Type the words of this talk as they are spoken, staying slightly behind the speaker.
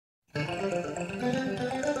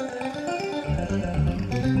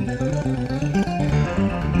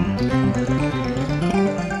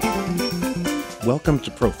Welcome to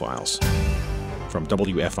Profiles from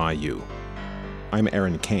WFIU. I'm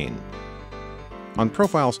Aaron Kane. On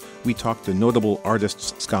Profiles, we talk to notable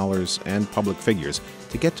artists, scholars, and public figures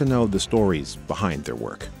to get to know the stories behind their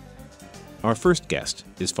work. Our first guest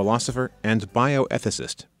is philosopher and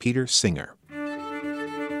bioethicist Peter Singer.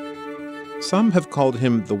 Some have called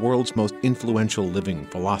him the world's most influential living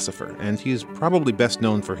philosopher, and he is probably best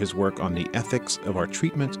known for his work on the ethics of our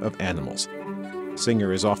treatment of animals.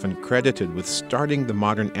 Singer is often credited with starting the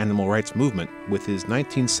modern animal rights movement with his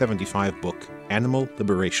 1975 book, Animal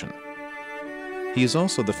Liberation. He is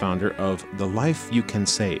also the founder of The Life You Can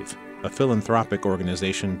Save, a philanthropic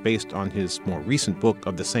organization based on his more recent book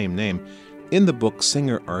of the same name. In the book,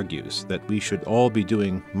 Singer argues that we should all be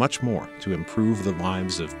doing much more to improve the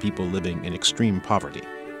lives of people living in extreme poverty.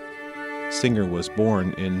 Singer was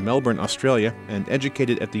born in Melbourne, Australia, and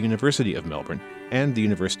educated at the University of Melbourne and the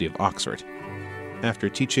University of Oxford. After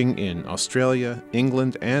teaching in Australia,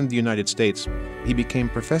 England, and the United States, he became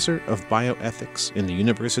professor of bioethics in the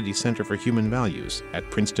University Center for Human Values at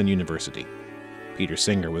Princeton University. Peter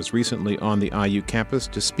Singer was recently on the IU campus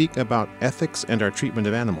to speak about ethics and our treatment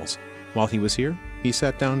of animals. While he was here, he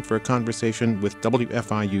sat down for a conversation with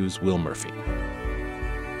WFIU's Will Murphy.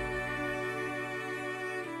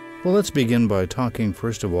 Well, let's begin by talking,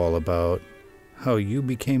 first of all, about how you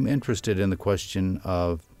became interested in the question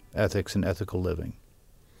of ethics and ethical living.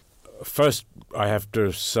 First, I have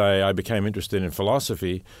to say I became interested in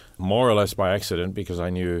philosophy more or less by accident because I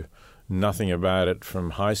knew nothing about it from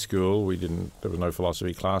high school. There were no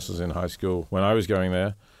philosophy classes in high school when I was going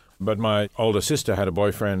there. But my older sister had a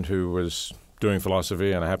boyfriend who was doing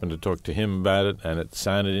philosophy, and I happened to talk to him about it, and it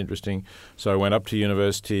sounded interesting. So I went up to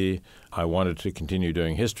university. I wanted to continue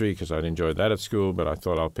doing history because I'd enjoyed that at school, but I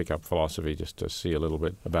thought I'll pick up philosophy just to see a little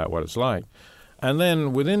bit about what it's like. And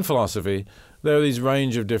then within philosophy, there are these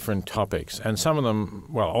range of different topics, and some of them,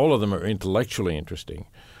 well, all of them are intellectually interesting,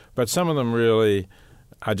 but some of them really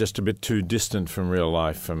are just a bit too distant from real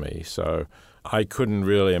life for me. So I couldn't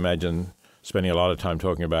really imagine spending a lot of time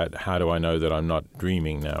talking about how do I know that I'm not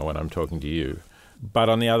dreaming now when I'm talking to you. But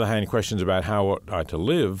on the other hand, questions about how ought I to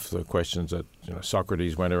live, the questions that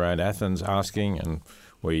Socrates went around Athens asking, and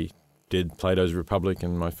we did Plato's Republic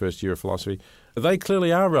in my first year of philosophy, they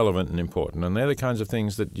clearly are relevant and important, and they're the kinds of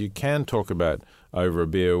things that you can talk about over a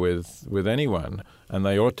beer with anyone, and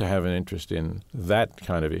they ought to have an interest in that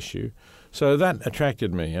kind of issue. So that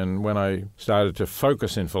attracted me, and when I started to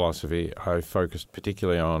focus in philosophy, I focused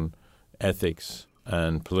particularly on ethics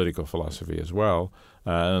and political philosophy as well,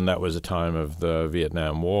 and that was a time of the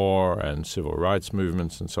Vietnam War and civil rights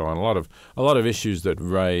movements and so on. A lot of issues that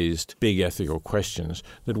raised big ethical questions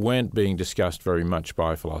that weren't being discussed very much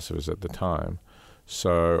by philosophers at the time.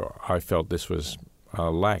 So I felt this was a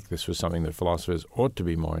lack. This was something that philosophers ought to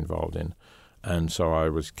be more involved in. And so I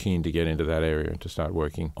was keen to get into that area and to start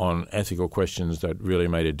working on ethical questions that really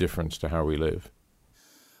made a difference to how we live.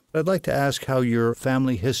 I'd like to ask how your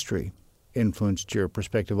family history influenced your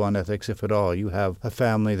perspective on ethics, if at all. You have a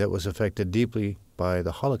family that was affected deeply by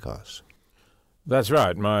the Holocaust. That's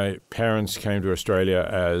right. My parents came to Australia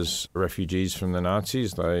as refugees from the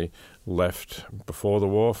Nazis. They left before the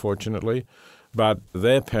war, fortunately. But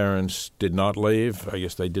their parents did not leave. I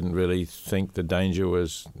guess they didn't really think the danger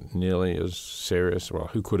was nearly as serious. Well,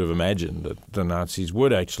 who could have imagined that the Nazis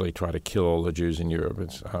would actually try to kill all the Jews in Europe?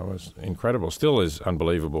 It was incredible. Still is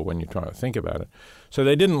unbelievable when you try to think about it. So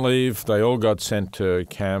they didn't leave. They all got sent to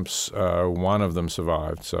camps. One of them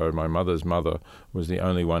survived. So my mother's mother was the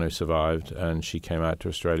only one who survived, and she came out to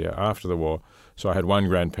Australia after the war. So I had one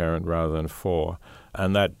grandparent rather than four.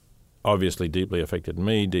 And that obviously deeply affected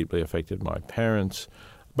me, deeply affected my parents.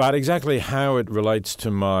 But exactly how it relates to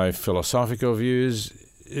my philosophical views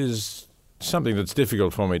is something that's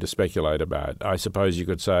difficult for me to speculate about. I suppose you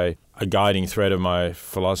could say a guiding thread of my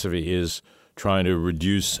philosophy is trying to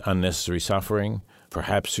reduce unnecessary suffering.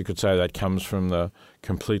 Perhaps you could say that comes from the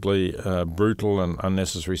completely brutal and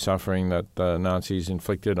unnecessary suffering that the Nazis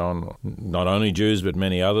inflicted on not only Jews but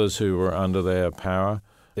many others who were under their power.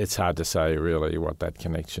 It's hard to say really what that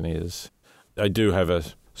connection is. I do have a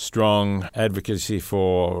strong advocacy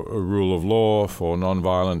for a rule of law, for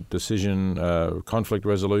nonviolent decision, conflict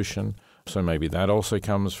resolution. So maybe that also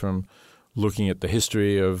comes from looking at the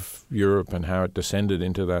history of Europe and how it descended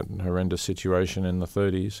into that horrendous situation in the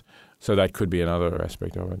 30s. So that could be another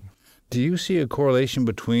aspect of it. Do you see a correlation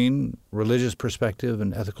between religious perspective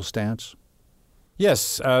and ethical stance?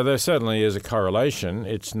 Yes, there certainly is a correlation.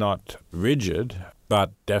 It's not rigid,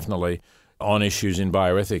 but definitely on issues in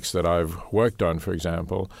bioethics that I've worked on, for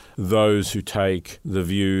example, those who take the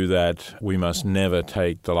view that we must never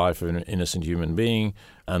take the life of an innocent human being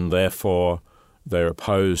and therefore they're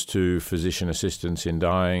opposed to physician assistance in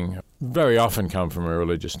dying, very often come from a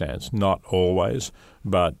religious stance. Not always,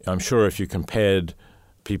 but I'm sure if you compared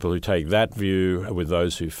people who take that view with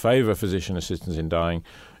those who favour physician assistance in dying,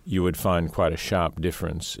 you would find quite a sharp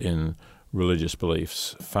difference in religious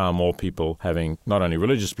beliefs. Far more people having not only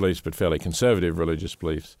religious beliefs but fairly conservative religious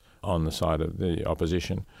beliefs on the side of the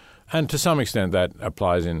opposition. And to some extent that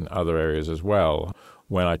applies in other areas as well.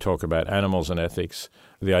 When I talk about animals and ethics,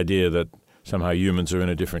 the idea that somehow humans are in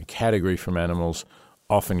a different category from animals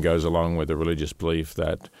often goes along with the religious belief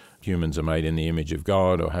that humans are made in the image of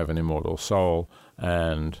God or have an immortal soul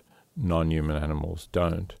and non-human animals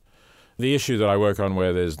don't. The issue that I work on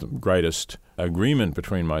where there's the greatest agreement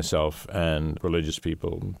between myself and religious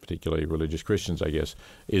people, particularly religious Christians, I guess,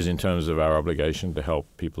 is in terms of our obligation to help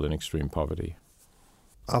people in extreme poverty.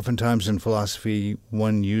 Oftentimes in philosophy,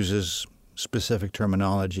 one uses specific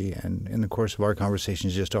terminology, and in the course of our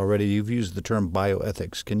conversations just already, you've used the term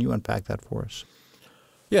bioethics. Can you unpack that for us?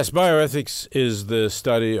 Yes, bioethics is the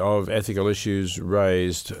study of ethical issues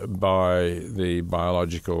raised by the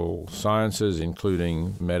biological sciences,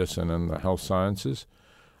 including medicine and the health sciences.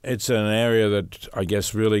 It's an area that I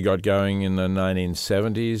guess really got going in the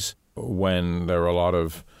 1970s when there were a lot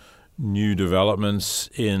of new developments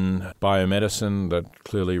in biomedicine that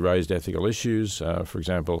clearly raised ethical issues. For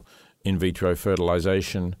example, in vitro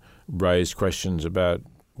fertilization raised questions about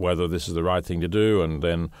whether this is the right thing to do, and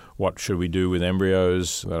then what should we do with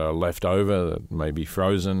embryos that are left over that may be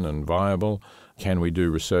frozen and viable? Can we do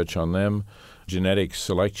research on them? Genetic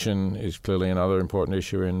selection is clearly another important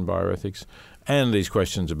issue in bioethics. And these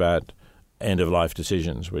questions about end-of-life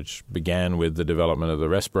decisions, which began with the development of the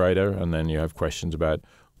respirator, and then you have questions about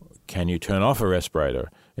can you turn off a respirator?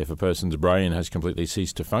 If a person's brain has completely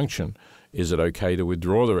ceased to function, is it okay to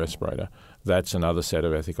withdraw the respirator? That's another set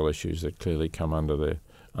of ethical issues that clearly come under the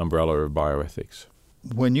umbrella of bioethics.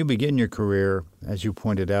 When you begin your career, as you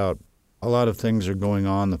pointed out, a lot of things are going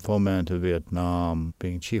on, the foment of Vietnam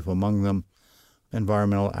being chief among them,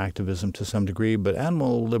 environmental activism to some degree, but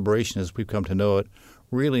animal liberation, as we've come to know it,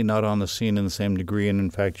 really not on the scene in the same degree. And in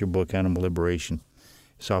fact, your book, Animal Liberation,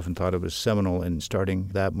 is often thought of as seminal in starting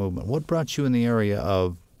that movement. What brought you in the area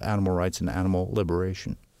of animal rights and animal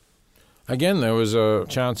liberation? Again, there was a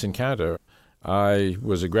chance encounter. I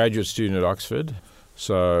was a graduate student at Oxford,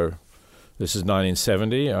 so this is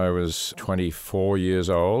 1970. I was 24 years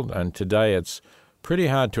old, and today it's pretty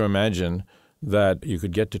hard to imagine that you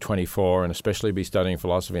could get to 24 and especially be studying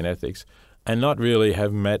philosophy and ethics and not really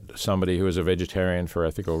have met somebody who was a vegetarian for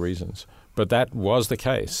ethical reasons. But that was the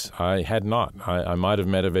case. I had not. I might have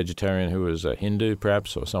met a vegetarian who was a Hindu,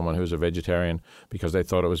 perhaps, or someone who was a vegetarian because they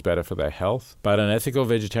thought it was better for their health. But an ethical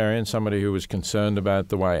vegetarian, somebody who was concerned about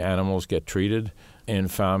the way animals get treated in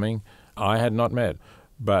farming, I had not met.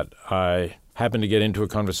 But I happened to get into a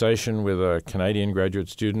conversation with a Canadian graduate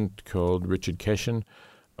student called Richard Keshen,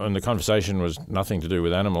 and the conversation was nothing to do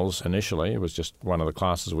with animals initially. It was just one of the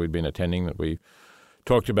classes we'd been attending that we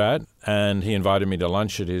talked about, and he invited me to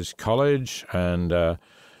lunch at his college, and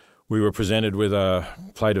we were presented with a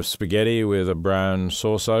plate of spaghetti with a brown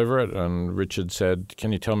sauce over it, and Richard said,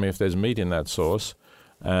 "Can you tell me if there's meat in that sauce?"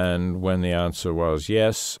 And when the answer was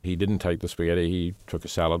yes, he didn't take the spaghetti, he took a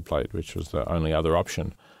salad plate, which was the only other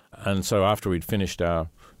option. And so after we'd finished our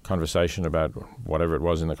conversation about whatever it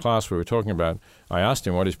was in the class we were talking about, I asked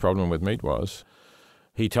him what his problem with meat was.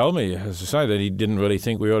 He told me, as I say, that he didn't really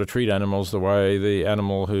think we ought to treat animals the way the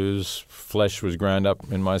animal whose flesh was ground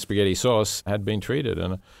up in my spaghetti sauce had been treated.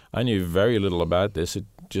 And I knew very little about this. It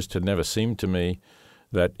just had never seemed to me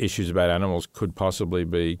that issues about animals could possibly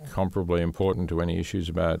be comparably important to any issues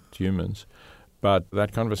about humans. But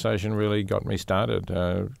that conversation really got me started,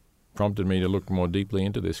 prompted me to look more deeply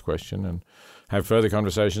into this question and have further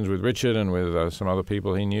conversations with Richard and with some other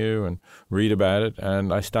people he knew and read about it.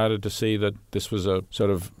 And I started to see that this was a sort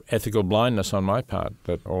of ethical blindness on my part,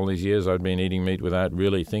 that all these years I'd been eating meat without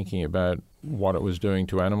really thinking about what it was doing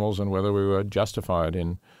to animals and whether we were justified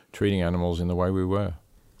in treating animals in the way we were.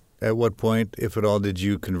 At what point, if at all, did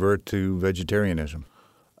you convert to vegetarianism?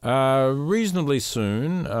 Reasonably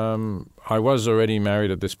soon. I was already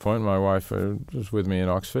married at this point. My wife was with me in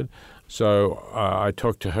Oxford. So I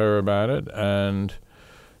talked to her about it, and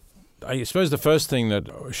I suppose the first thing that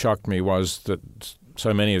shocked me was that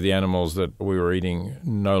so many of the animals that we were eating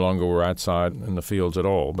no longer were outside in the fields at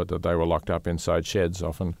all, but that they were locked up inside sheds,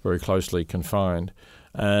 often very closely confined.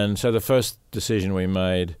 And so the first decision we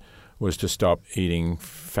made was to stop eating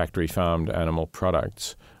factory-farmed animal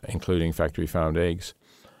products, including factory-farmed eggs.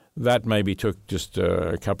 That maybe took just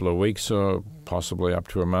a couple of weeks or possibly up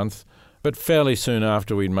to a month. But fairly soon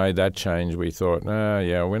after we'd made that change, we thought,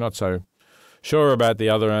 we're not so sure about the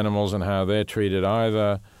other animals and how they're treated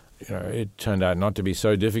either. It turned out not to be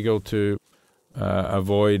so difficult to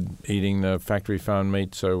avoid eating the factory farm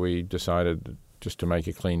meat, so we decided just to make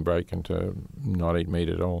a clean break and to not eat meat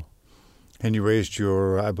at all. And you raised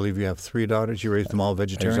I believe you have 3 daughters. You raised them all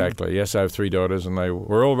vegetarian? Exactly. Yes, I have 3 daughters, and they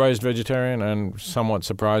were all raised vegetarian, and somewhat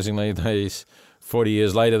surprisingly, 40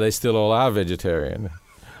 years later, they still all are vegetarian.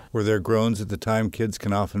 Were there groans at the time? Kids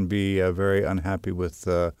can often be very unhappy with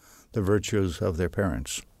the virtues of their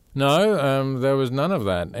parents. No, there was none of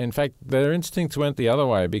that. In fact, their instincts went the other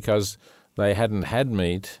way because they hadn't had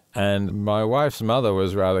meat, and my wife's mother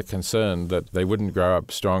was rather concerned that they wouldn't grow up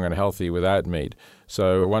strong and healthy without meat.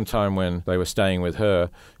 So one time when they were staying with her,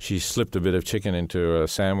 she slipped a bit of chicken into a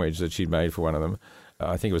sandwich that she'd made for one of them.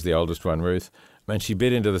 I think it was the oldest one, Ruth. And she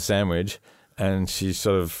bit into the sandwich, and she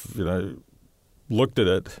sort of, looked at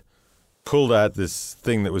it, pulled out this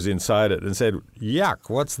thing that was inside it and said, "Yuck,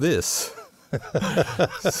 what's this?"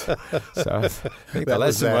 So I think the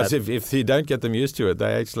lesson was if you don't get them used to it,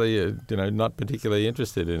 they actually not particularly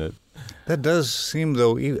interested in it. That does seem,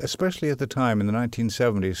 though, especially at the time in the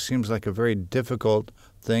 1970s, seems like a very difficult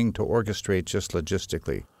thing to orchestrate just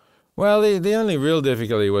logistically. Well, the only real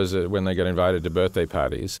difficulty was when they got invited to birthday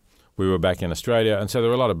parties. We were back in Australia, and so there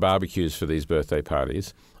were a lot of barbecues for these birthday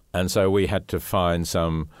parties. And so we had to find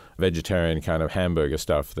some vegetarian kind of hamburger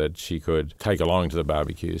stuff that she could take along to the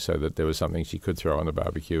barbecue so that there was something she could throw on the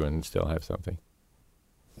barbecue and still have something.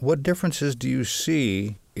 What differences do you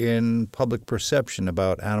see in public perception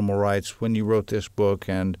about animal rights when you wrote this book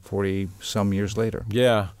and 40-some years later?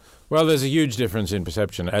 Yeah. Well, there's a huge difference in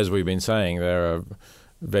perception. As we've been saying, there are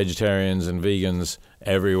vegetarians and vegans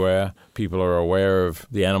everywhere. People are aware of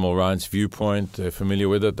the animal rights viewpoint. They're familiar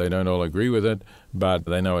with it. They don't all agree with it, but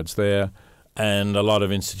they know it's there. And a lot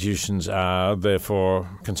of institutions are therefore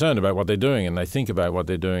concerned about what they're doing, and they think about what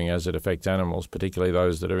they're doing as it affects animals, particularly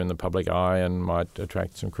those that are in the public eye and might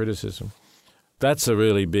attract some criticism. That's a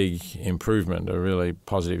really big improvement, a really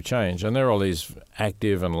positive change. And there are all these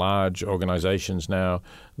active and large organizations now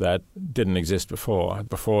that didn't exist before.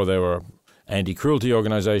 Before there were anti-cruelty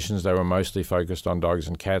organizations. They were mostly focused on dogs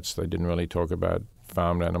and cats. They didn't really talk about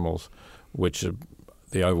farmed animals, which are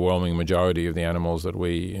the overwhelming majority of the animals that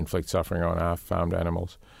we inflict suffering on are farmed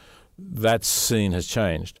animals. That scene has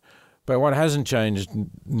changed. But what hasn't changed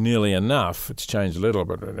nearly enough, it's changed a little,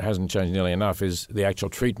 but it hasn't changed nearly enough, is the actual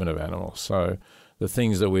treatment of animals. So the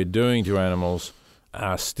things that we're doing to animals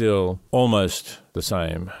are still almost the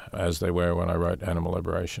same as they were when I wrote Animal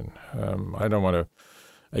Liberation. I don't want to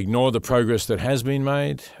ignore the progress that has been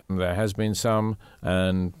made. There has been some,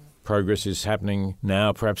 and progress is happening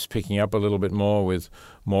now, perhaps picking up a little bit more with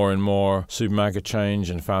more and more supermarket chains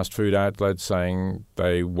and fast food outlets saying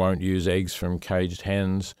they won't use eggs from caged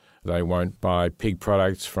hens. They won't buy pig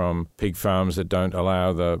products from pig farms that don't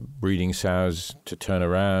allow the breeding sows to turn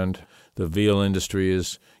around. The veal industry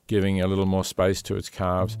is giving a little more space to its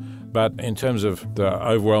calves. But in terms of the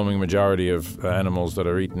overwhelming majority of animals that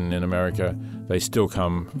are eaten in America, they still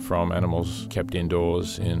come from animals kept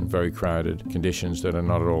indoors in very crowded conditions that are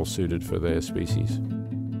not at all suited for their species.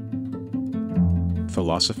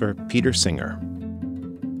 Philosopher Peter Singer.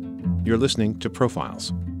 You're listening to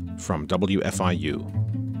Profiles from WFIU.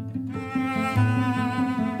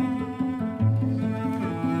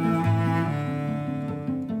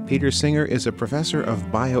 Peter Singer is a professor of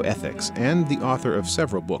bioethics and the author of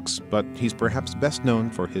several books, but he's perhaps best known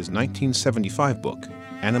for his 1975 book,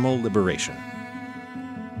 Animal Liberation.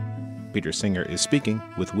 Peter Singer is speaking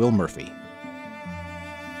with Will Murphy.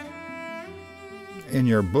 In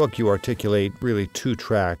your book, you articulate really 2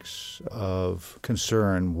 tracks of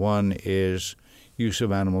concern. One is use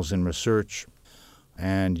of animals in research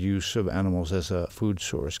and use of animals as a food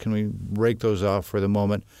source. Can we break those off for the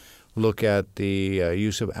moment? Look at the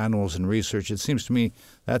use of animals in research. It seems to me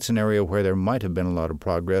that's an area where there might have been a lot of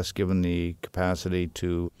progress given the capacity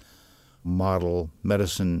to model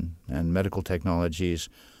medicine and medical technologies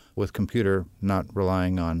with computer, not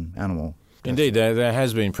relying on animal. Indeed, there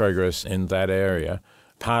has been progress in that area,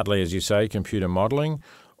 partly, as you say, computer modeling,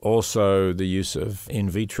 also the use of in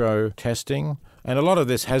vitro testing. And a lot of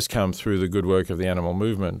this has come through the good work of the animal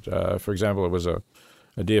movement. For example, it was a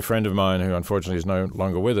dear friend of mine who unfortunately is no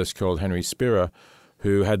longer with us called Henry Spira,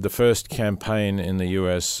 who had the first campaign in the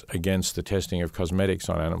US against the testing of cosmetics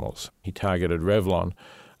on animals. He targeted Revlon,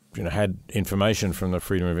 had information from the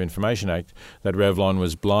Freedom of Information Act that Revlon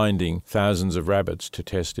was blinding thousands of rabbits to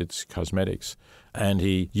test its cosmetics. And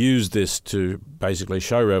he used this to basically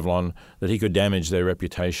show Revlon that he could damage their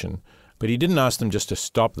reputation. But he didn't ask them just to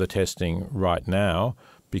stop the testing right now,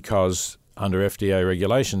 because under FDA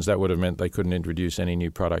regulations, that would have meant they couldn't introduce any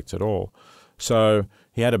new products at all. So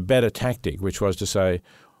he had a better tactic, which was to say,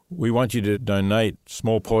 we want you to donate a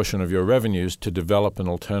small portion of your revenues to develop an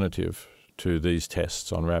alternative to these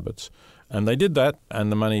tests on rabbits. And they did that,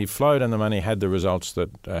 and the money flowed, and the money had the results that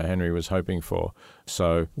Henry was hoping for.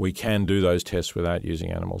 So we can do those tests without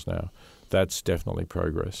using animals now. That's definitely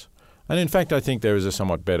progress. And in fact, I think there is a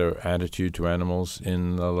somewhat better attitude to animals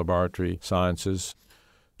in the laboratory sciences.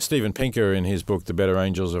 Steven Pinker, in his book, The Better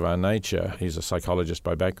Angels of Our Nature, he's a psychologist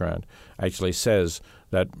by background, actually says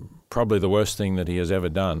that probably the worst thing that he has ever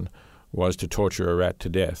done was to torture a rat to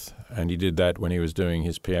death. And he did that when he was doing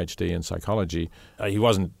his PhD in psychology. He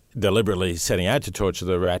wasn't deliberately setting out to torture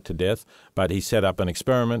the rat to death, but he set up an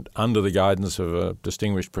experiment under the guidance of a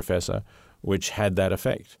distinguished professor which had that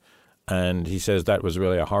effect. And he says that was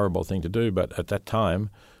really a horrible thing to do, but at that time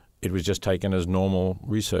it was just taken as normal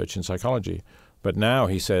research in psychology. But now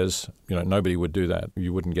he says, nobody would do that.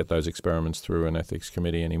 You wouldn't get those experiments through an ethics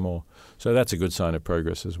committee anymore. So that's a good sign of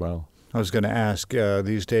progress as well. I was going to ask,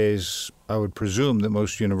 these days, I would presume that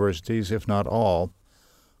most universities, if not all,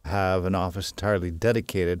 have an office entirely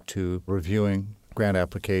dedicated to reviewing grant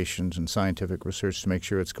applications and scientific research to make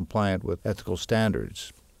sure it's compliant with ethical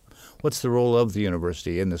standards. What's the role of the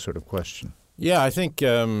university in this sort of question? Yeah, I think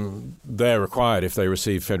they're required, if they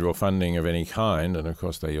receive federal funding of any kind, and of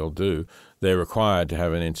course they all do, they're required to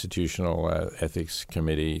have an institutional ethics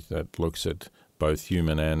committee that looks at both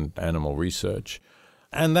human and animal research.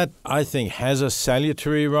 And that, I think, has a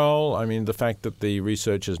salutary role. I mean, the fact that the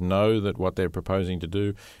researchers know that what they're proposing to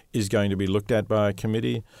do is going to be looked at by a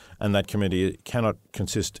committee, and that committee cannot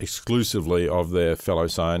consist exclusively of their fellow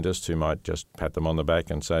scientists who might just pat them on the back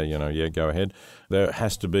and say, yeah, go ahead. There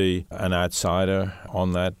has to be an outsider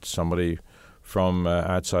on that, somebody from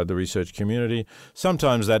outside the research community.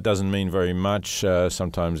 Sometimes that doesn't mean very much.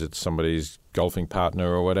 Sometimes it's somebody's golfing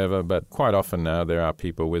partner or whatever, but quite often now there are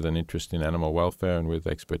people with an interest in animal welfare and with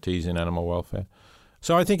expertise in animal welfare.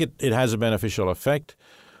 So I think it has a beneficial effect.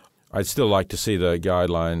 I'd still like to see the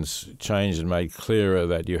guidelines changed and made clearer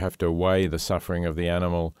that you have to weigh the suffering of the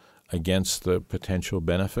animal against the potential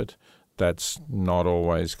benefit. That's not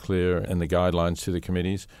always clear in the guidelines to the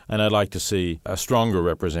committees. And I'd like to see a stronger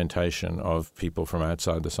representation of people from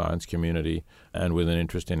outside the science community and with an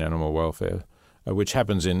interest in animal welfare, which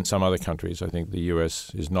happens in some other countries. I think the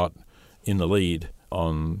US is not in the lead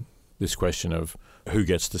on this question of who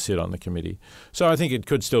gets to sit on the committee. So I think it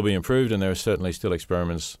could still be improved, and there are certainly still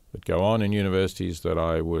experiments that go on in universities that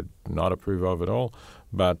I would not approve of at all,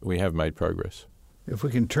 but we have made progress. If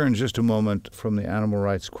we can turn just a moment from the animal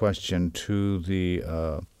rights question to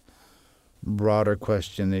the broader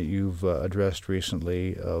question that you've addressed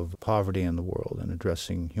recently of poverty in the world and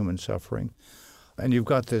addressing human suffering. And you've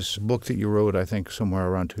got this book that you wrote, I think, somewhere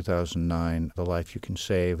around 2009, The Life You Can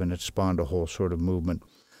Save, and it spawned a whole sort of movement.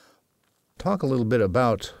 Talk a little bit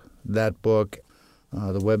about that book,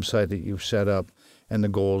 the website that you've set up, and the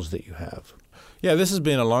goals that you have. Yeah, this has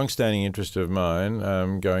been a long-standing interest of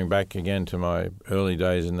mine, going back again to my early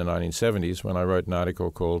days in the 1970s when I wrote an article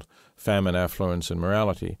called Famine, Affluence and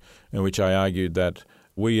Morality, in which I argued that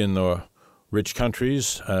we in the rich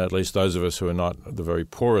countries, at least those of us who are not the very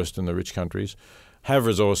poorest in the rich countries, have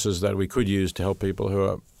resources that we could use to help people who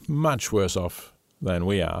are much worse off than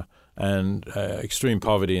we are. And extreme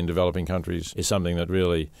poverty in developing countries is something that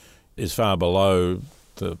really is far below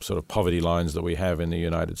the sort of poverty lines that we have in the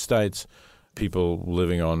United States. People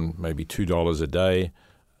living on maybe $2 a day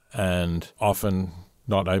and often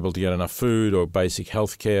not able to get enough food or basic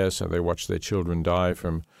health care, so they watch their children die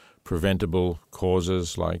from preventable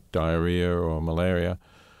causes like diarrhea or malaria.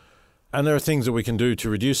 And there are things that we can do to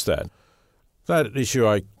reduce that. That issue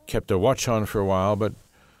I kept a watch on for a while, but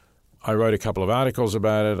I wrote a couple of articles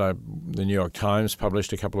about it. The New York Times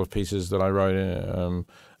published a couple of pieces that I wrote,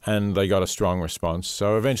 and they got a strong response.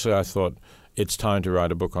 So eventually I thought it's time to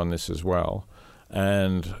write a book on this as well.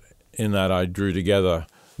 And in that I drew together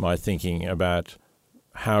my thinking about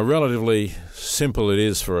how relatively simple it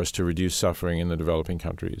is for us to reduce suffering in the developing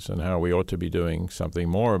countries and how we ought to be doing something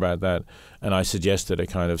more about that. And I suggested a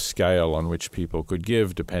kind of scale on which people could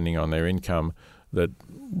give, depending on their income, that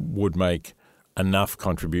would make enough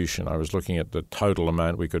contribution. I was looking at the total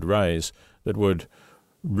amount we could raise that would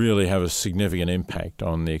really have a significant impact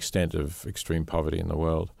on the extent of extreme poverty in the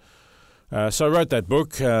world. So I wrote that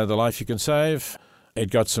book, The Life You Can Save.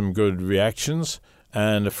 It got some good reactions,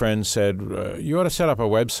 and a friend said, you ought to set up a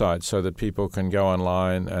website so that people can go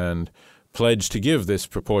online and pledge to give this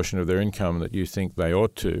proportion of their income that you think they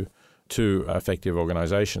ought to effective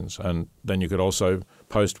organizations. And then you could also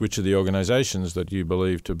post which of the organizations that you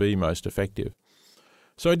believe to be most effective.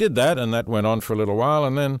 So I did that, and that went on for a little while,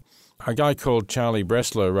 and then A guy called Charlie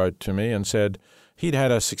Bresler wrote to me and said he'd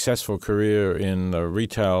had a successful career in the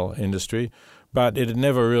retail industry, but it had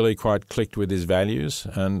never really quite clicked with his values.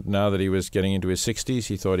 And now that he was getting into his 60s,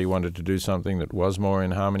 he thought he wanted to do something that was more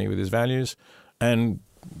in harmony with his values. And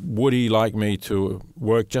would he like me to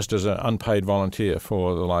work just as an unpaid volunteer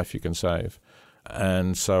for The Life You Can Save?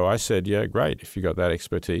 And so I said, yeah, great, if you got that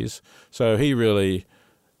expertise. So he really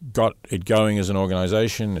got it going as an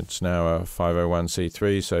organization. It's now a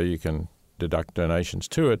 501c3, so you can deduct donations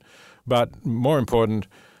to it. But more important,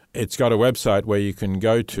 it's got a website where you can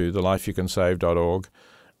go to, thelifeyoucansave.org,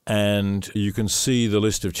 and you can see the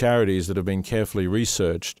list of charities that have been carefully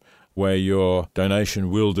researched where your donation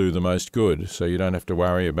will do the most good. So you don't have to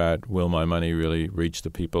worry about, will my money really reach the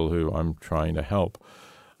people who I'm trying to help?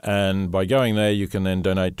 And by going there, you can then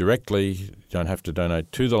donate directly. You don't have to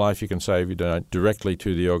donate to The Life You Can Save. You donate directly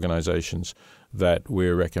to the organizations that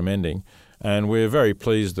we're recommending. And we're very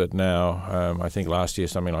pleased that now, I think last year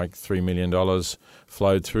something like $3 million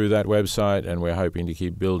flowed through that website, and we're hoping to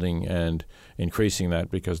keep building and increasing that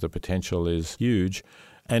because the potential is huge.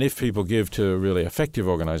 And if people give to really effective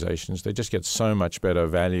organizations, they just get so much better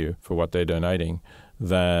value for what they're donating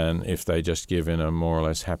than if they just give in a more or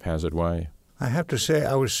less haphazard way. I have to say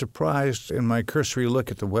I was surprised in my cursory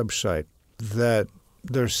look at the website that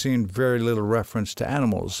there seemed very little reference to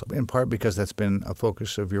animals, in part because that's been a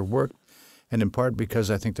focus of your work, and in part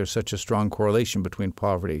because I think there's such a strong correlation between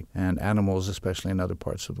poverty and animals, especially in other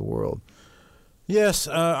parts of the world. Yes,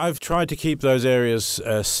 I've tried to keep those areas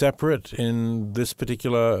separate in this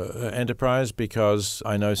particular enterprise because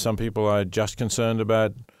I know some people are just concerned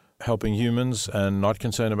about helping humans and not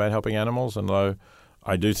concerned about helping animals, and though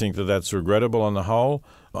I do think that that's regrettable on the whole,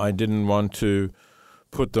 I didn't want to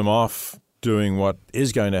put them off doing what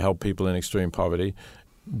is going to help people in extreme poverty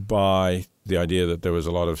by the idea that there was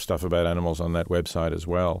a lot of stuff about animals on that website as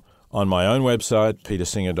well. On my own website,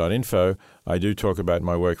 petersinger.info, I do talk about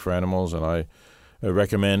my work for animals, and I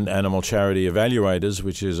recommend Animal Charity Evaluators,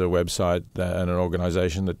 which is a website and an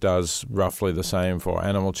organization that does roughly the same for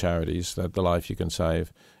animal charities that The Life You Can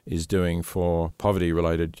Save is doing for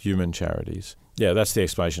poverty-related human charities. Yeah, that's the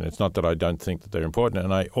explanation. It's not that I don't think that they're important.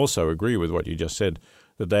 And I also agree with what you just said,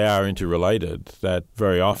 that they are interrelated, that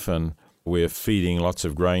very often we're feeding lots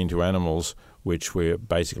of grain to animals, which we're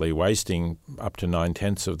basically wasting up to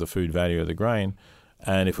 9/10 of the food value of the grain.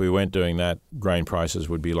 And if we weren't doing that, grain prices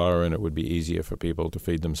would be lower and it would be easier for people to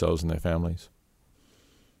feed themselves and their families.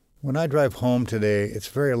 When I drive home today, it's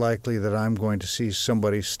very likely that I'm going to see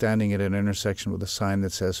somebody standing at an intersection with a sign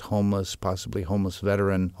that says homeless, possibly homeless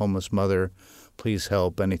veteran, homeless mother, please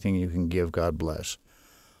help, anything you can give, God bless.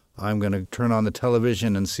 I'm going to turn on the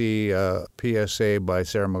television and see a PSA by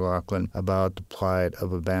Sarah McLachlan about the plight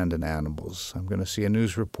of abandoned animals. I'm going to see a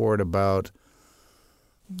news report about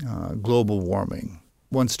global warming.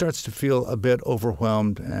 One starts to feel a bit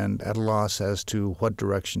overwhelmed and at a loss as to what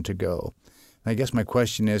direction to go. I guess my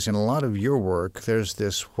question is, in a lot of your work, there's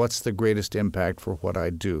this, what's the greatest impact for what I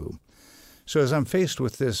do? So as I'm faced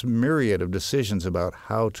with this myriad of decisions about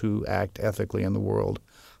how to act ethically in the world,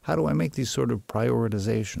 how do I make these sort of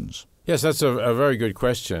prioritizations? Yes, that's a very good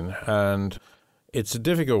question, and it's a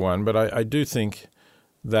difficult one, but I do think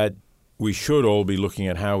that we should all be looking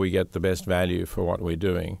at how we get the best value for what we're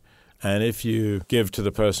doing. And if you give to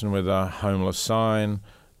the person with a homeless sign,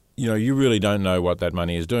 you really don't know what that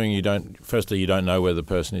money is doing. Firstly, you don't know whether the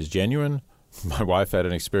person is genuine. My wife had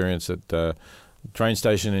an experience at the train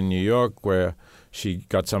station in New York where she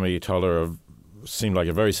got somebody who told her seemed like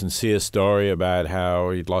a very sincere story about how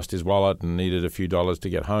he'd lost his wallet and needed a few dollars to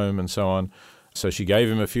get home and so on. So she gave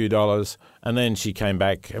him a few dollars, and then she came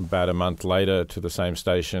back about a month later to the same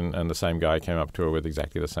station, and the same guy came up to her with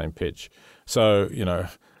exactly the same pitch. So,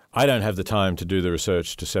 I don't have the time to do the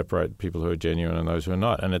research to separate people who are genuine and those who are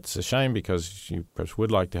not. And it's a shame because you perhaps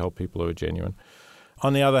would like to help people who are genuine.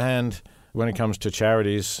 On the other hand, when it comes to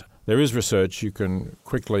charities, there is research you can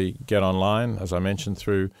quickly get online, as I mentioned,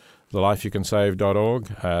 through thelifeyoucansave.org.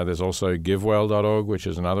 There's also givewell.org, which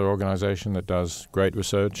is another organization that does great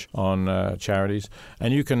research on charities.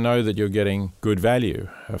 And you can know that you're getting good value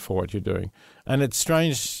for what you're doing. And it's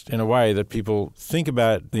strange in a way that people think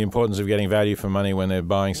about the importance of getting value for money when they're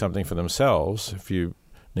buying something for themselves. If you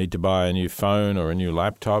need to buy a new phone or a new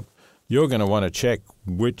laptop, you're going to want to check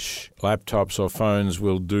which laptops or phones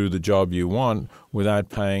will do the job you want without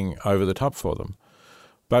paying over the top for them.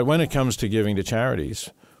 But when it comes to giving to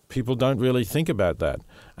charities, people don't really think about that.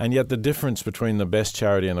 And yet the difference between the best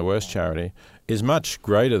charity and the worst charity is much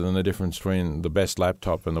greater than the difference between the best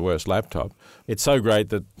laptop and the worst laptop. It's so great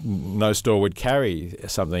that no store would carry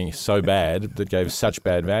something so bad that gave such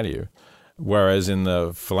bad value. Whereas in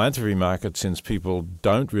the philanthropy market, since people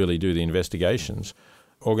don't really do the investigations,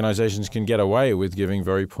 organizations can get away with giving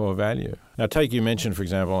very poor value. Now, you mentioned, for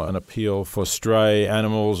example, an appeal for stray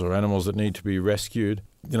animals or animals that need to be rescued.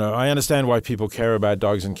 I understand why people care about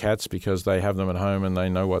dogs and cats because they have them at home and they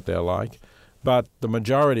know what they're like. But the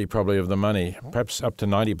majority probably of the money, perhaps up to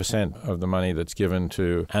 90% of the money that's given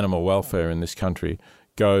to animal welfare in this country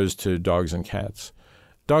goes to dogs and cats.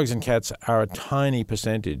 Dogs and cats are a tiny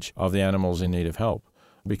percentage of the animals in need of help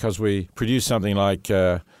because we produce something like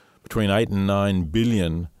between 8 and 9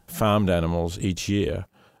 billion farmed animals each year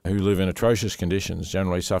who live in atrocious conditions,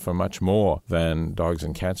 generally suffer much more than dogs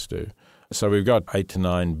and cats do. So we've got 8 to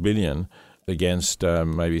 9 billion against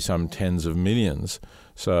maybe some tens of millions.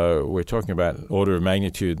 So we're talking about an order of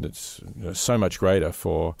magnitude that's so much greater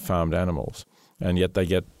for farmed animals. And yet they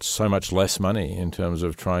get so much less money in terms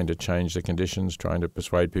of trying to change the conditions, trying to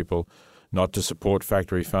persuade people not to support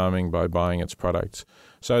factory farming by buying its products.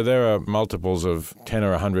 So there are multiples of 10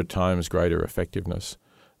 or 100 times greater effectiveness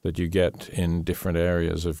that you get in different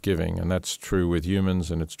areas of giving. And that's true with humans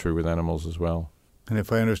and it's true with animals as well. And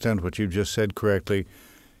if I understand what you've just said correctly,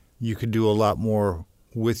 you could do a lot more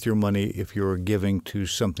with your money if you're giving to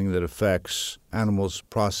something that affects animals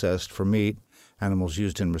processed for meat, animals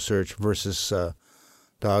used in research versus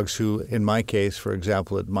dogs who, in my case, for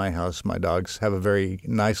example, at my house, my dogs have a very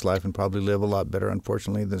nice life and probably live a lot better,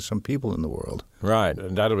 unfortunately, than some people in the world. Right,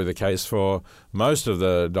 and that'll be the case for most of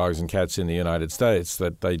the dogs and cats in the United States,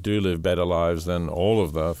 that they do live better lives than all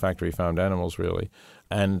of the factory-farmed animals, really.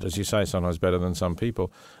 And, as you say, sometimes better than some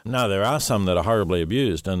people. Now, there are some that are horribly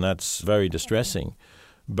abused, and that's very distressing.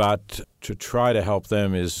 But to try to help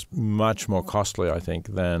them is much more costly, I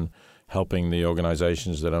think, than helping the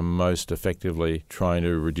organizations that are most effectively trying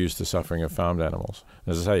to reduce the suffering of farmed animals.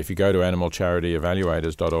 As I say, if you go to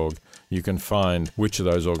animalcharityevaluators.org, you can find which of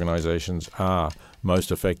those organizations are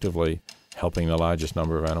most effectively helping the largest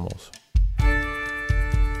number of animals.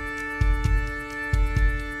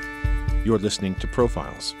 You're listening to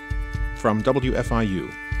Profiles from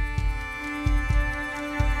WFIU.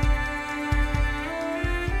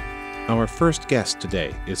 Our first guest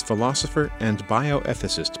today is philosopher and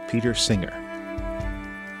bioethicist Peter Singer.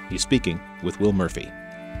 He's speaking with Will Murphy.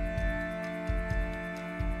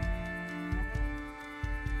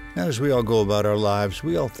 As we all go about our lives,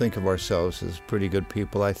 we all think of ourselves as pretty good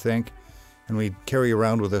people, I think. And we carry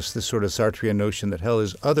around with us this sort of Sartrean notion that hell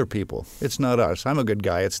is other people. It's not us. I'm a good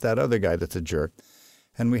guy. It's that other guy that's a jerk.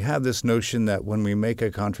 And we have this notion that when we make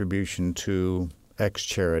a contribution to X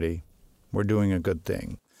charity, we're doing a good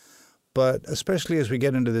thing. But especially as we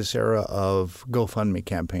get into this era of GoFundMe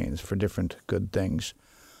campaigns for different good things,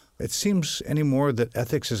 it seems anymore that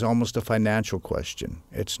ethics is almost a financial question.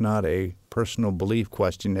 It's not a personal belief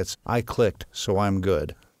question. It's, I clicked, so I'm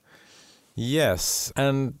good. Yes,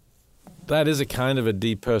 and that is a kind of a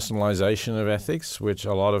depersonalization of ethics, which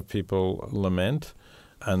a lot of people lament.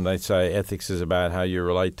 And they say ethics is about how you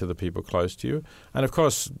relate to the people close to you. And, of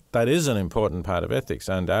course, that is an important part of ethics,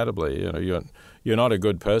 undoubtedly. You're not a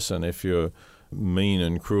good person if you're mean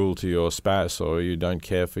and cruel to your spouse, or you don't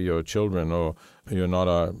care for your children, or you're not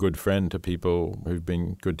a good friend to people who've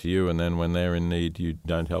been good to you, and then when they're in need, you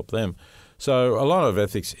don't help them. So a lot of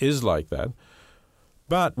ethics is like that.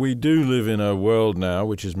 But we do live in a world now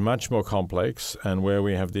which is much more complex and where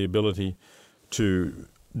we have the ability to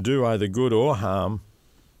do either good or harm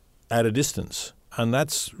at a distance. And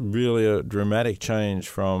that's really a dramatic change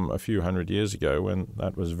from a few hundred years ago when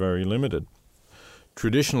that was very limited.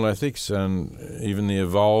 Traditional ethics and even the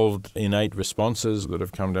evolved innate responses that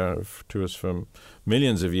have come down to us from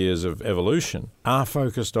millions of years of evolution are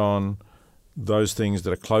focused on those things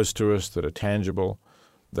that are close to us, that are tangible.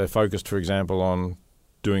 They're focused, for example, on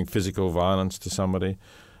doing physical violence to somebody.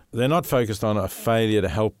 They're not focused on a failure to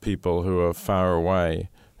help people who are far away,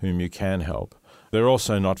 whom you can help. They're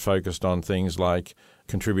also not focused on things like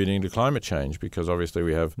contributing to climate change, because obviously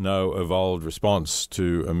we have no evolved response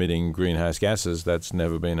to emitting greenhouse gases. That's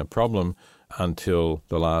never been a problem until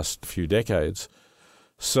the last few decades.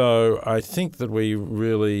 So I think that we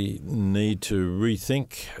really need to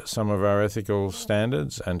rethink some of our ethical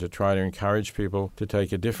standards and to try to encourage people to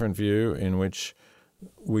take a different view in which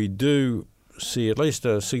we do see at least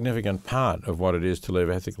a significant part of what it is to live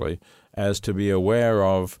ethically as to be aware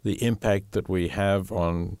of the impact that we have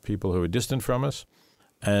on people who are distant from us,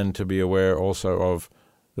 and to be aware also of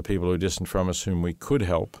the people who are distant from us whom we could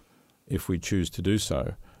help if we choose to do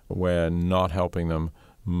so, where not helping them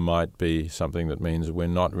might be something that means we're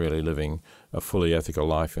not really living a fully ethical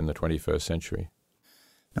life in the 21st century.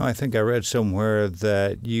 Now, I think I read somewhere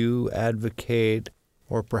that you advocate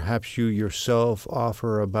or perhaps you yourself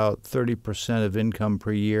offer about 30% of income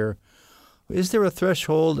per year. Is there a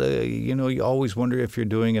threshold? You always wonder if you're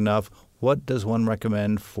doing enough. What does one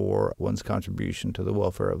recommend for one's contribution to the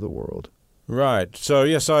welfare of the world? Right. So,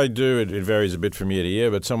 yes, I do. It varies a bit from year to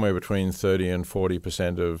year, but somewhere between 30 and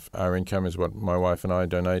 40% of our income is what my wife and I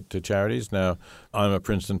donate to charities. Now, I'm a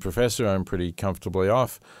Princeton professor. I'm pretty comfortably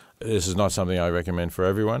off. This is not something I recommend for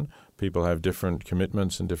everyone. People have different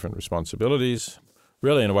commitments and different responsibilities.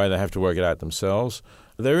 Really, in a way, they have to work it out themselves.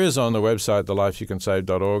 There is on the website,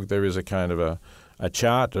 thelifeyoucansave.org, there is a kind of a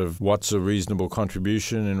chart of what's a reasonable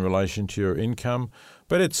contribution in relation to your income,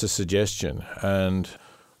 but it's a suggestion. And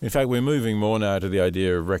in fact, we're moving more now to the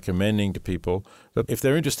idea of recommending to people that if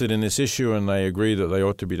they're interested in this issue and they agree that they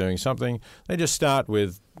ought to be doing something, they just start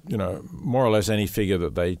with, more or less any figure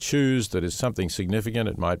that they choose that is something significant.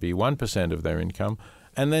 It might be 1% of their income,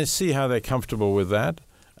 and then see how they're comfortable with that.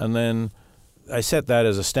 And then they set that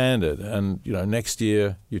as a standard. And, next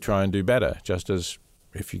year you try and do better, just as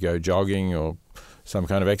if you go jogging or some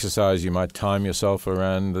kind of exercise, you might time yourself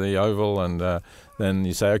around the oval and then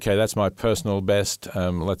you say, okay, that's my personal best.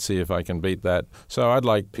 Let's see if I can beat that. So I'd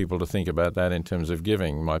like people to think about that in terms of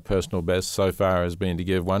giving. My personal best so far has been to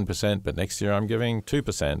give 1%, but next year I'm giving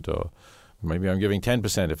 2%, or maybe I'm giving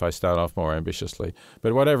 10% if I start off more ambitiously.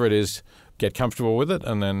 But whatever it is, get comfortable with it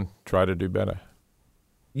and then try to do better.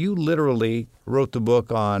 You literally wrote the book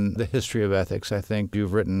on the history of ethics. I think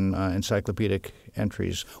you've written encyclopedic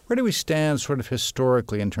entries. Where do we stand sort of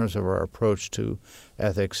historically in terms of our approach to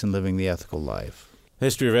ethics and living the ethical life?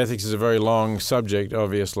 History of ethics is a very long subject,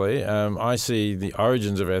 obviously. I see the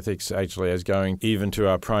origins of ethics actually as going even to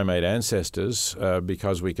our primate ancestors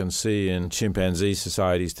because we can see in chimpanzee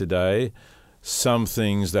societies today some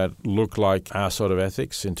things that look like our sort of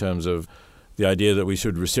ethics in terms of the idea that we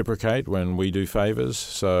should reciprocate when we do favors.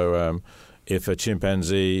 So if a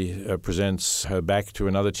chimpanzee presents her back to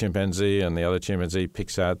another chimpanzee and the other chimpanzee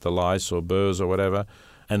picks out the lice or burrs or whatever,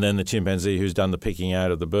 and then the chimpanzee who's done the picking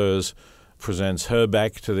out of the burrs presents her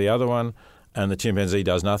back to the other one, and the chimpanzee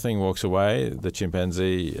does nothing, walks away, the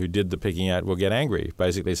chimpanzee who did the picking out will get angry,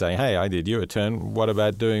 basically saying, hey, I did you a turn, what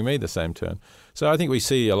about doing me the same turn? So I think we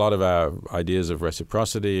see a lot of our ideas of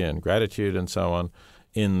reciprocity and gratitude and so on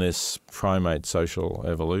in this primate social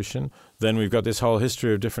evolution. Then we've got this whole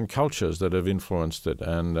history of different cultures that have influenced it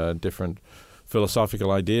and different philosophical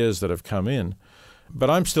ideas that have come in. But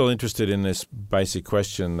I'm still interested in this basic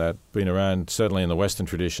question that's been around certainly in the Western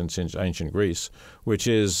tradition since ancient Greece, which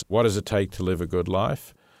is, what does it take to live a good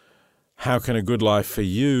life? How can a good life for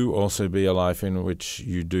you also be a life in which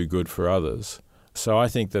you do good for others? So I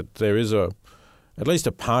think that there is at least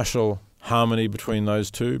a partial harmony between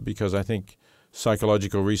those two, because I think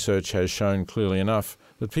psychological research has shown clearly enough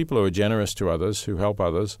that people who are generous to others, who help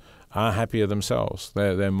others, are happier themselves.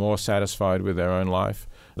 They're more satisfied with their own life.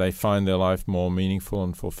 They find their life more meaningful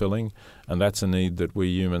and fulfilling, and that's a need that we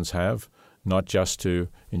humans have, not just to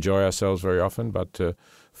enjoy ourselves very often, but to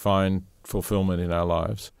find fulfillment in our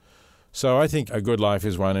lives. So I think a good life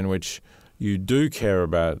is one in which you do care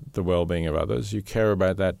about the well-being of others, you care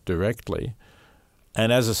about that directly,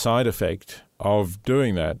 and as a side effect of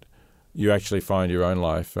doing that, you actually find your own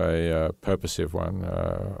life a purposive one,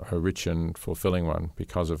 a rich and fulfilling one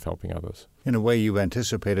because of helping others. In a way, you've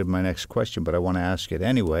anticipated my next question, but I want to ask it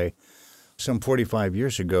anyway. Some 45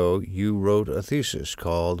 years ago, you wrote a thesis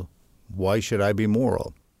called, Why Should I Be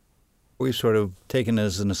Moral? We've sort of taken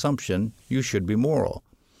as an assumption you should be moral.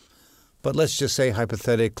 But let's just say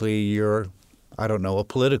hypothetically you're, a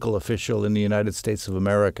political official in the United States of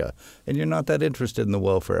America, and you're not that interested in the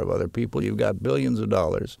welfare of other people. You've got billions of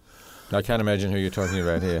dollars. I can't imagine who you're talking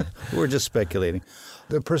about here. We're just speculating.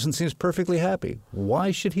 The person seems perfectly happy.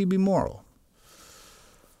 Why should he be moral?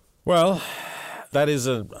 Well, that is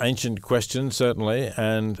an ancient question, certainly.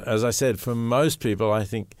 And as I said, for most people, I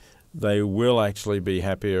think they will actually be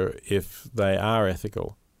happier if they are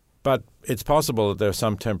ethical. But it's possible that there are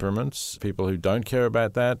some temperaments, people who don't care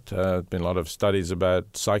about that. There have been a lot of studies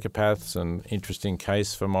about psychopaths, an interesting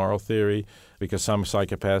case for moral theory, because some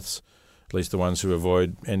psychopaths, at least the ones who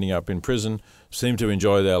avoid ending up in prison, seem to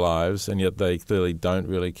enjoy their lives, and yet they clearly don't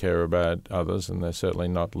really care about others, and they're certainly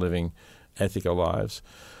not living ethical lives.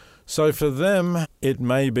 So for them, it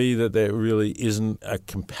may be that there really isn't a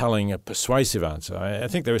compelling, a persuasive answer. I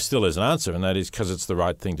think there still is an answer, and that is because it's the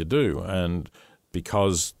right thing to do, and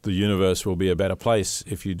because the universe will be a better place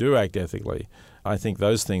if you do act ethically. I think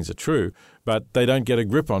those things are true, but they don't get a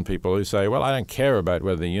grip on people who say, well, I don't care about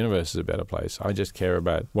whether the universe is a better place. I just care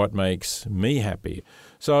about what makes me happy.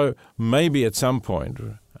 So maybe at some point,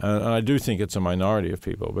 and I do think it's a minority of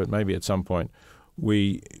people, but maybe at some point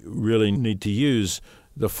we really need to use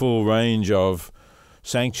the full range of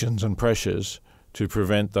sanctions and pressures to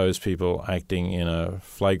prevent those people acting in a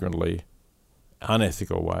flagrantly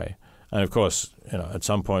unethical way. And of course, at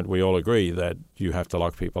some point we all agree that you have to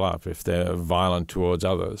lock people up if they're violent towards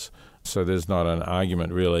others. So there's not an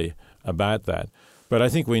argument really about that. But I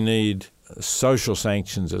think we need social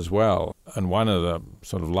sanctions as well. And one of the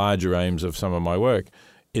sort of larger aims of some of my work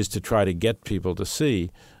is to try to get people to see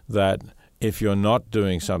that if you're not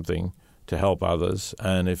doing something to help others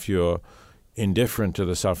and if you're indifferent to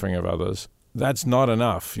the suffering of others, that's not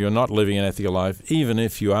enough. You're not living an ethical life, even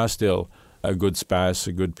if you are still a good spouse,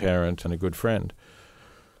 a good parent, and a good friend.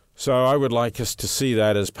 So I would like us to see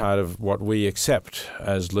that as part of what we accept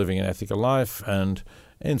as living an ethical life, and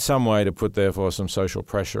in some way to put, therefore, some social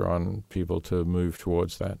pressure on people to move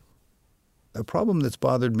towards that. A problem that's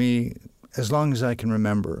bothered me as long as I can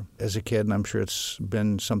remember as a kid, and I'm sure it's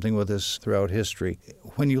been something with us throughout history,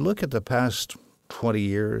 when you look at the past 20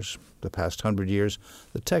 years, the past 100 years,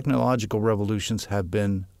 the technological revolutions have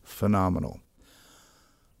been phenomenal.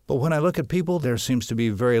 But when I look at people, there seems to be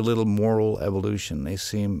very little moral evolution. They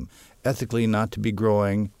seem ethically not to be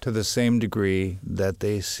growing to the same degree that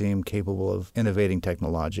they seem capable of innovating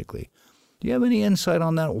technologically. Do you have any insight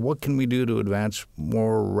on that? What can we do to advance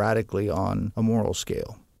more radically on a moral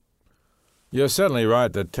scale? You're certainly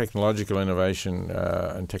right that technological innovation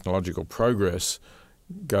and technological progress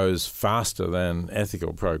goes faster than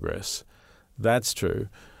ethical progress. That's true.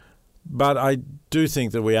 But I do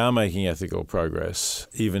think that we are making ethical progress,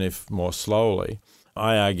 even if more slowly.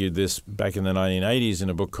 I argued this back in the 1980s in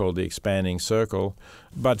a book called The Expanding Circle,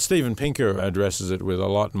 but Steven Pinker addresses it with a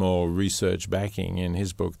lot more research backing in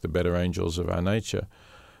his book, The Better Angels of Our Nature.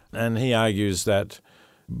 And he argues that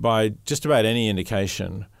by just about any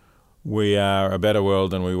indication, we are a better world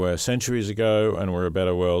than we were centuries ago, and we're a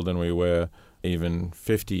better world than we were even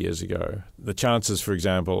 50 years ago. The chances, for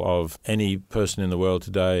example, of any person in the world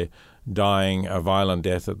today dying a violent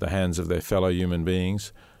death at the hands of their fellow human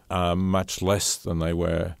beings are much less than they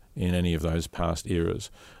were in any of those past eras.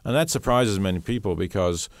 And that surprises many people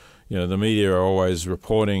because, the media are always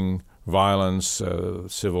reporting violence,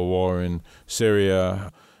 civil war in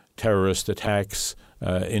Syria, terrorist attacks,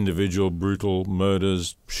 individual brutal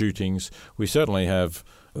murders, shootings. We certainly have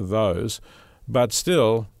those. But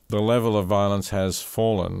still, the level of violence has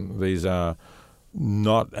fallen. These are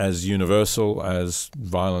not as universal as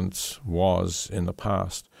violence was in the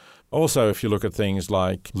past. Also, if you look at things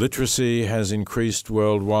like literacy has increased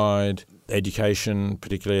worldwide, education,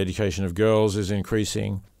 particularly education of girls, is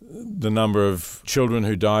increasing. The number of children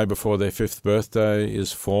who die before their 5th birthday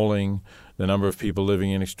is falling. The number of people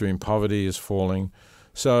living in extreme poverty is falling.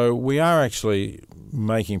 So we are actually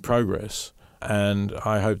making progress, and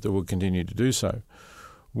I hope that we'll continue to do so.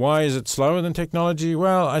 Why is it slower than technology?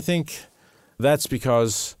 Well, I think that's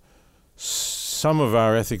because some of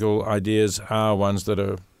our ethical ideas are ones that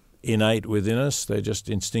are innate within us. They're just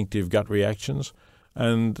instinctive gut reactions,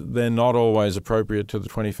 and they're not always appropriate to the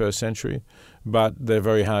 21st century, but they're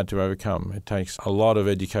very hard to overcome. It takes a lot of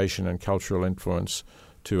education and cultural influence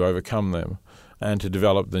to overcome them and to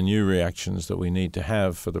develop the new reactions that we need to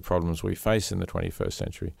have for the problems we face in the 21st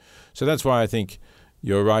century. So that's why I think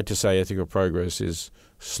you're right to say ethical progress is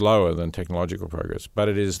slower than technological progress, but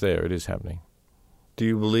it is there, it is happening. Do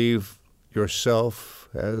you believe yourself,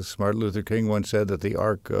 as Martin Luther King once said, that the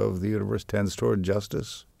arc of the universe tends toward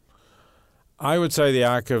justice? I would say the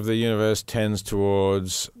arc of the universe tends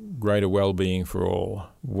towards greater well-being for all.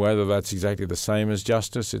 Whether that's exactly the same as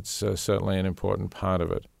justice, it's certainly an important part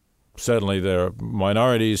of it. Certainly there are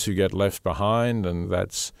minorities who get left behind, and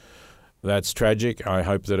that's tragic. I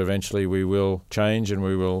hope that eventually we will change and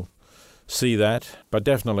we will see that. But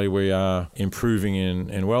definitely we are improving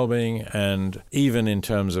in well-being, and even in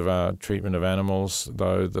terms of our treatment of animals,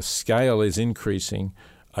 though the scale is increasing,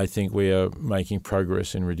 I think we are making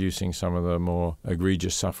progress in reducing some of the more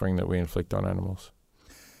egregious suffering that we inflict on animals.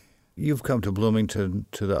 You've come to Bloomington,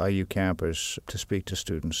 to the IU campus, to speak to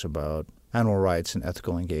students about animal rights and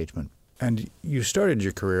ethical engagement. And you started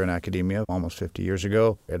your career in academia almost 50 years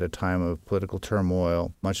ago at a time of political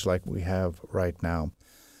turmoil, much like we have right now.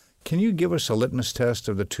 Can you give us a litmus test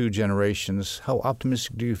of the two generations? How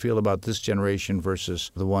optimistic do you feel about this generation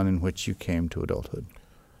versus the one in which you came to adulthood?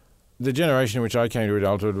 The generation in which I came to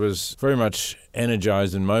adulthood was very much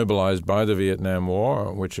energized and mobilized by the Vietnam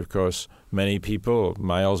War, which, of course, many people,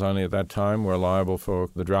 males only at that time, were liable for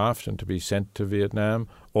the draft and to be sent to Vietnam.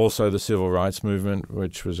 Also the civil rights movement,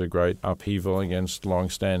 which was a great upheaval against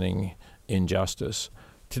long-standing injustice.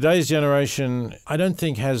 Today's generation, I don't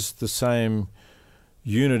think, has the same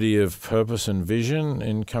unity of purpose and vision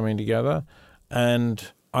in coming together. And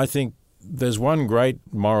I think there's one great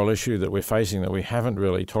moral issue that we're facing that we haven't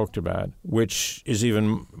really talked about, which is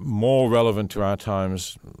even more relevant to our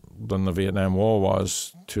times than the Vietnam War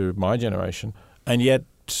was to my generation, and yet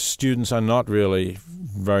students are not really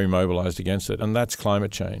very mobilized against it, and that's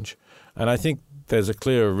climate change. And I think there's a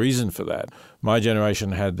clear reason for that. My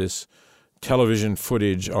generation had this television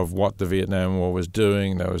footage of what the Vietnam War was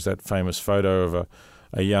doing. There was that famous photo of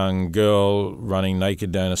a young girl running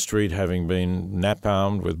naked down a street, having been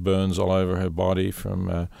napalmed with burns all over her body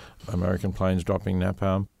from American planes dropping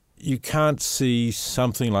napalm. You can't see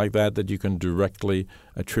something like that you can directly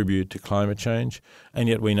attribute to climate change, and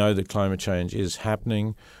yet we know that climate change is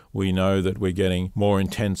happening. We know that we're getting more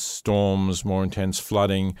intense storms, more intense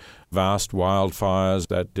flooding, vast wildfires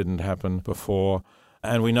that didn't happen before.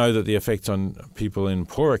 And we know that the effects on people in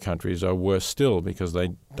poorer countries are worse still because they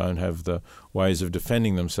don't have the ways of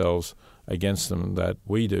defending themselves against them that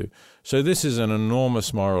we do. So this is an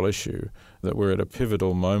enormous moral issue that we're at a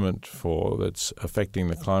pivotal moment for, that's affecting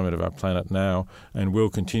the climate of our planet now and will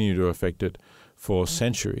continue to affect it for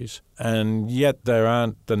centuries. And yet there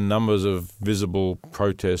aren't the numbers of visible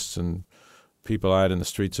protests and people out in the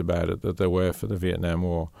streets about it that there were for the Vietnam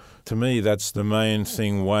War. To me, that's the main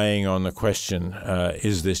thing weighing on the question,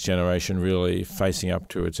 is this generation really facing up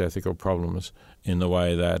to its ethical problems in the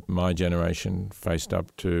way that my generation faced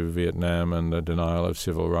up to Vietnam and the denial of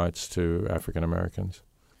civil rights to African Americans?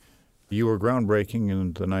 You were groundbreaking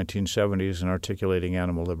in the 1970s in articulating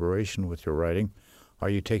animal liberation with your writing. Are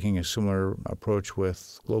you taking a similar approach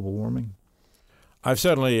with global warming? I've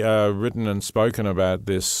certainly written and spoken about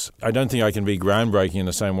this. I don't think I can be groundbreaking in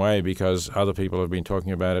the same way because other people have been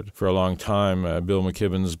talking about it for a long time. Bill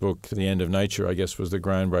McKibben's book, The End of Nature, I guess was the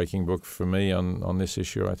groundbreaking book for me on this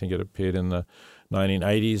issue. I think it appeared in the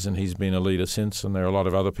 1980s, and he's been a leader since, and there are a lot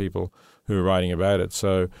of other people who are writing about it.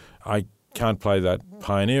 So I can't play that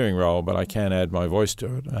pioneering role, but I can add my voice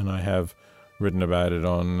to it, and I have written about it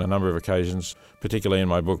on a number of occasions, particularly in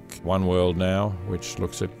my book One World Now, which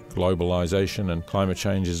looks at globalization, and climate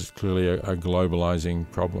change is clearly a globalizing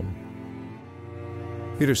problem.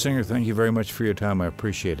 Peter Singer, thank you very much for your time. I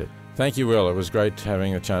appreciate it. Thank you, Will. It was great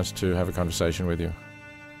having a chance to have a conversation with you.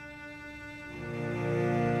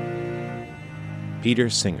 Peter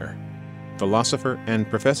Singer, philosopher and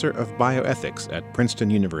professor of bioethics at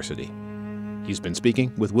Princeton University. He's been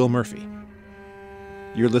speaking with Will Murphy.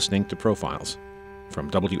 You're listening to Profiles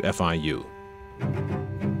from WFIU.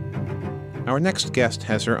 Our next guest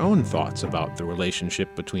has her own thoughts about the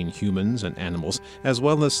relationship between humans and animals, as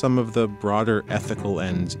well as some of the broader ethical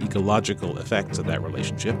and ecological effects of that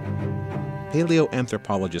relationship.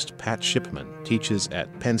 Paleoanthropologist Pat Shipman teaches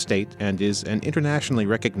at Penn State and is an internationally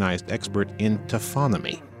recognized expert in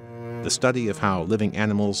taphonomy, the study of how living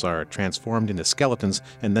animals are transformed into skeletons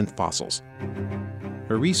and then fossils.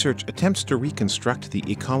 Her research attempts to reconstruct the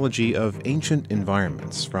ecology of ancient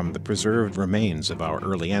environments from the preserved remains of our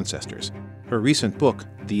early ancestors. Her recent book,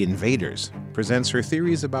 The Invaders, presents her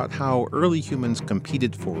theories about how early humans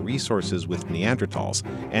competed for resources with Neanderthals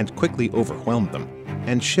and quickly overwhelmed them.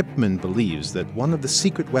 And Shipman believes that one of the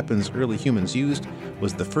secret weapons early humans used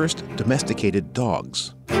was the first domesticated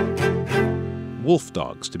dogs. Wolf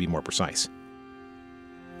dogs, to be more precise.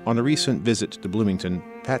 On a recent visit to Bloomington,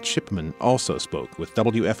 Pat Shipman also spoke with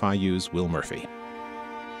WFIU's Will Murphy.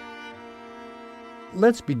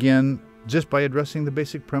 Let's begin just by addressing the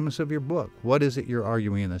basic premise of your book. What is it you're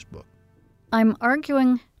arguing in this book? I'm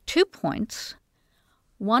arguing 2 points.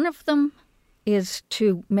 One of them is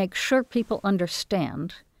to make sure people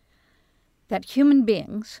understand that human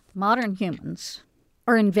beings, modern humans,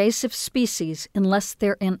 are invasive species unless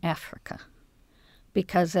they're in Africa.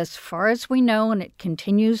 Because as far as we know, and it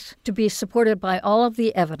continues to be supported by all of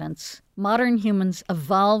the evidence, modern humans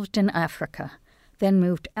evolved in Africa, then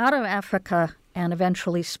moved out of Africa and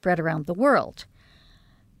eventually spread around the world.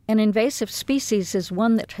 An invasive species is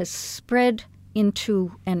one that has spread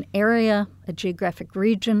into an area, a geographic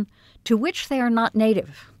region, to which they are not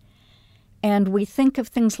native. And we think of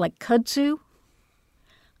things like kudzu,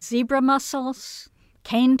 zebra mussels,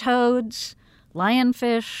 cane toads,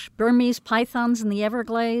 lionfish, Burmese pythons in the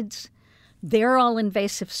Everglades. They're all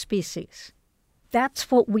invasive species. That's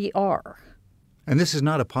what we are. And this is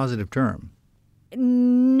not a positive term.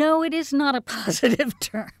 No, it is not a positive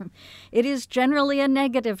term. It is generally a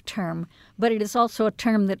negative term, but it is also a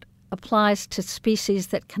term that applies to species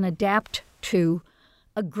that can adapt to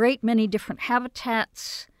a great many different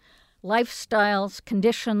habitats, lifestyles,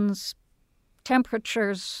 conditions,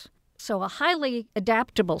 temperatures. So a highly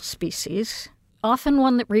adaptable species, often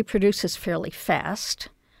one that reproduces fairly fast,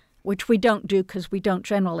 which we don't do because we don't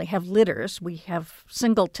generally have litters. We have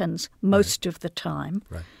singletons most of the time.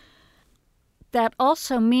 Right. that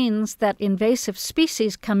also means that invasive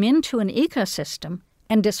species come into an ecosystem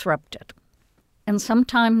and disrupt it. And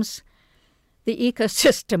sometimes the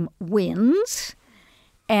ecosystem wins,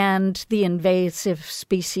 and the invasive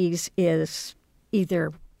species is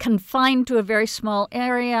either confined to a very small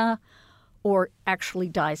area or actually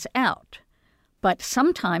dies out. But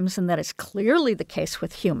sometimes, and that is clearly the case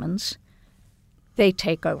with humans, they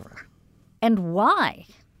take over. And why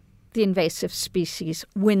the invasive species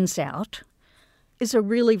wins out is a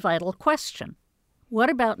really vital question. What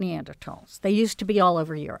about Neanderthals? They used to be all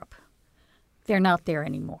over Europe. They're not there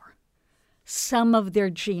anymore. Some of their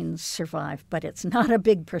genes survive, but it's not a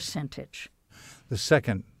big percentage. The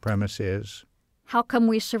second premise is, how come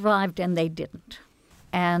we survived and they didn't?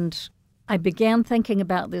 And I began thinking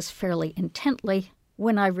about this fairly intently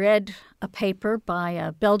when I read a paper by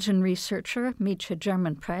a Belgian researcher, Mieke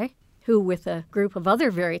Germain-Pré, who, with a group of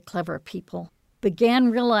other very clever people, began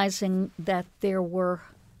realizing that there were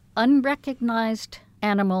unrecognized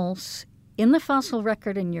animals in the fossil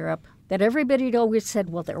record in Europe that everybody had always said,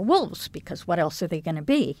 well, they're wolves, because what else are they going to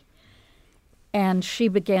be? And she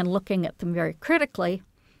began looking at them very critically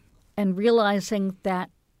and realizing that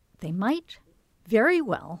they might very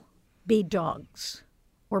well be dogs,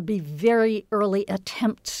 or be very early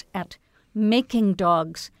attempts at making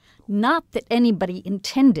dogs, not that anybody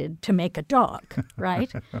intended to make a dog,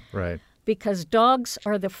 right? right. Because dogs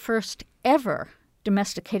are the first ever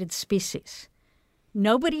domesticated species.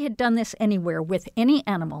 Nobody had done this anywhere with any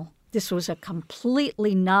animal. This was a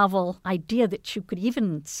completely novel idea that you could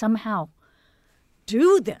even somehow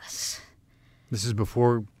do this. This is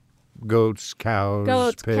before goats,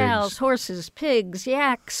 pigs. Cows, horses, pigs,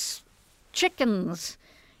 yaks, chickens.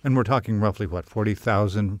 And we're talking roughly,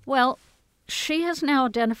 40,000? Well, she has now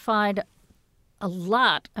identified a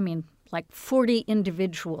lot, like 40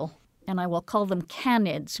 individual, and I will call them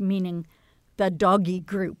canids, meaning the doggy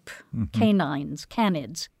group, canines,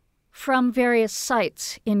 canids, from various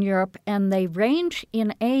sites in Europe, and they range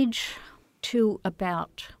in age to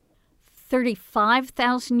about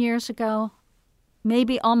 35,000 years ago,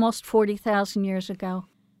 maybe almost 40,000 years ago.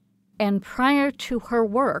 And prior to her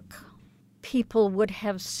work, people would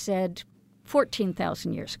have said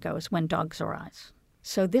 14,000 years ago is when dogs arise.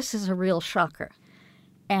 So this is a real shocker.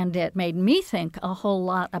 And it made me think a whole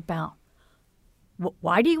lot about,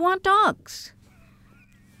 why do you want dogs?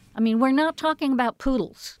 We're not talking about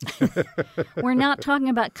poodles. We're not talking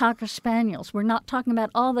about Cocker Spaniels. We're not talking about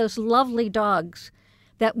all those lovely dogs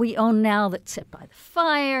that we own now that sit by the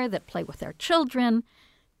fire, that play with our children.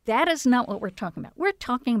 That is not what we're talking about. We're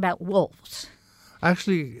talking about wolves.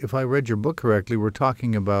 Actually, if I read your book correctly, we're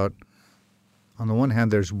talking about, on the one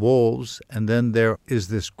hand, there's wolves, and then there is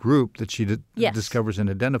this group that she discovers and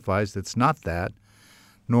identifies that's not that,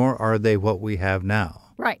 nor are they what we have now.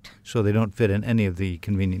 Right. So they don't fit in any of the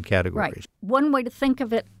convenient categories. Right. One way to think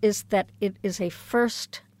of it is that it is a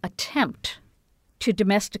first attempt to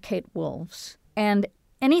domesticate wolves, and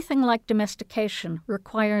anything like domestication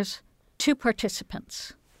requires two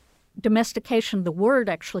participants. Domestication, the word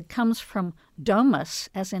actually comes from domus,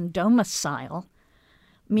 as in domicile,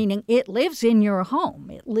 meaning it lives in your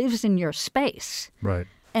home. It lives in your space. Right.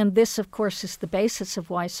 And this, of course, is the basis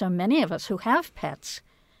of why so many of us who have pets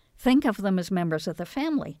think of them as members of the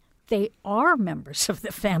family. They are members of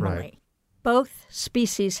the family. Right. Both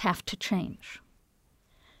species have to change.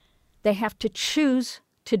 They have to choose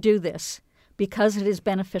to do this because it is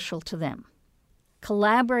beneficial to them.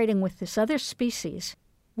 Collaborating with this other species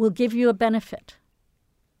will give you a benefit.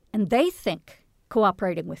 And they think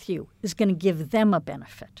cooperating with you is going to give them a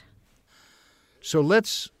benefit. So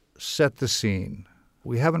let's set the scene.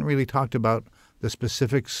 We haven't really talked about the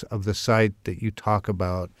specifics of the site that you talk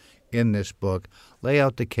about in this book. Lay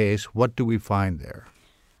out the case. What do we find there?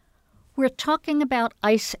 We're talking about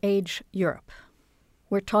Ice Age Europe.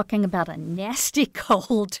 We're talking about a nasty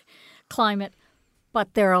cold climate,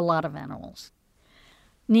 but there are a lot of animals.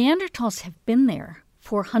 Neanderthals have been there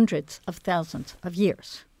for hundreds of thousands of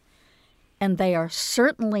years. And they are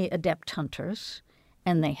certainly adept hunters,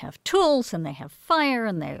 and they have tools, and they have fire,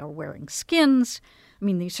 and they are wearing skins.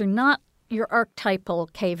 These are not your archetypal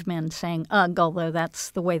cavemen saying ugh, although that's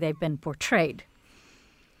the way they've been portrayed.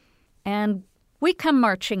 And we come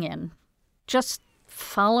marching in, just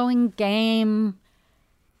following game,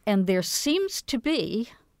 and there seems to be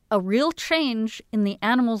a real change in the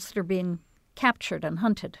animals that are being captured and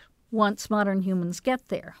hunted once modern humans get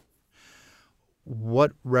there.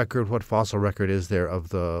 What fossil record is there of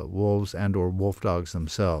the wolves and or wolf dogs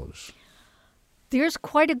themselves? There's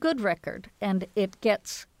quite a good record, and it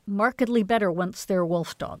gets markedly better once they're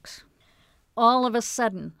wolf dogs. All of a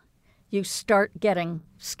sudden, you start getting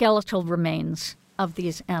skeletal remains of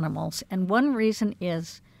these animals. And one reason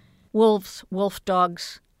is wolves, wolf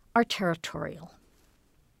dogs, are territorial,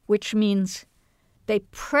 which means they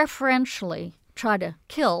preferentially try to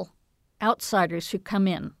kill outsiders who come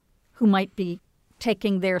in, who might be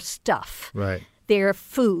taking their stuff, Right. their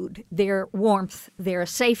food, their warmth, their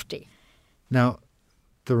safety. Now,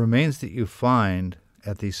 the remains that you find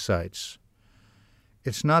at these sites,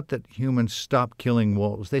 it's not that humans stop killing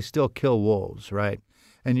wolves. They still kill wolves, right?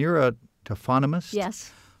 And you're a taphonomist?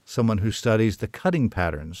 Yes, Someone who studies the cutting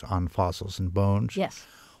patterns on fossils and bones. yes.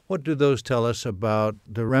 What do those tell us about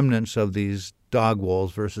the remnants of these dog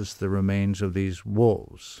wolves versus the remains of these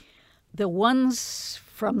wolves? The ones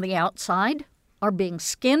from the outside are being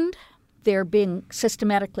skinned. They're being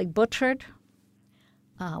systematically butchered,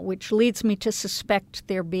 which leads me to suspect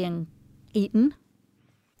they're being eaten.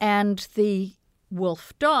 And the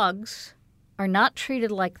wolf dogs are not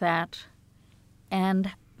treated like that.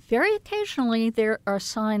 And very occasionally there are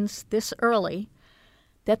signs this early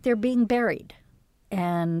that they're being buried.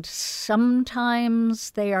 And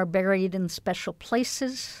sometimes they are buried in special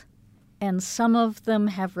places, and some of them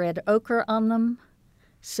have red ochre on them,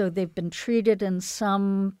 so they've been treated in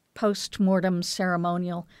some post-mortem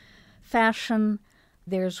ceremonial fashion.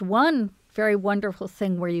 There's one very wonderful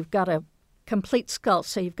thing where you've got a complete skull,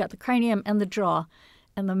 so you've got the cranium and the jaw,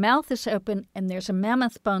 and the mouth is open, and there's a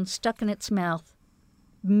mammoth bone stuck in its mouth,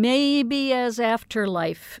 maybe as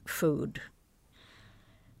afterlife food.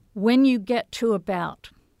 When you get to about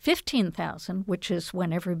 15,000, which is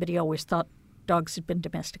when everybody always thought dogs had been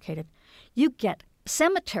domesticated, you get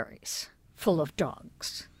cemeteries full of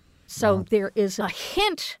dogs. So there is a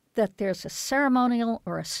hint that there's a ceremonial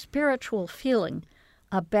or a spiritual feeling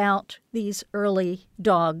about these early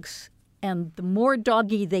dogs. And the more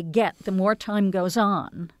doggy they get, the more time goes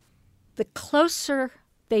on, the closer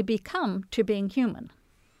they become to being human.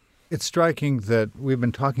 It's striking that we've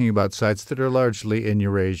been talking about sites that are largely in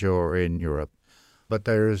Eurasia or in Europe, but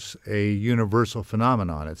there's a universal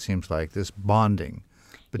phenomenon, it seems like, this bonding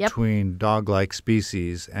between dog-like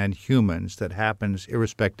species and humans that happens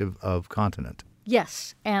irrespective of continent.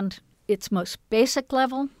 Yes, and its most basic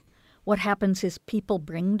level, what happens is people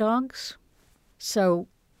bring dogs. So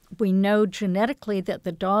we know genetically that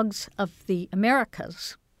the dogs of the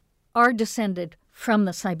Americas are descended from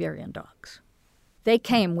the Siberian dogs. They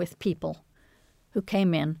came with people who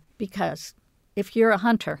came in because if you're a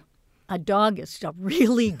hunter, a dog is a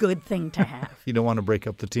really good thing to have. You don't want to break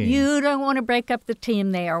up the team. You don't want to break up the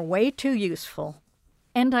team. They are way too useful.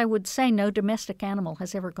 And I would say no domestic animal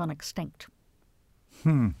has ever gone extinct.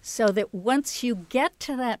 So that once you get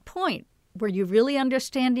to that point where you really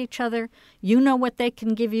understand each other, you know what they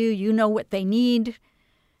can give you, you know what they need,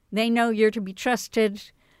 they know you're to be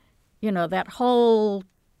trusted, you know, that whole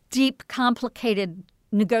deep, complicated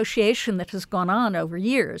negotiation that has gone on over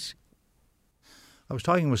years. I was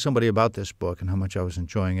talking with somebody about this book and how much I was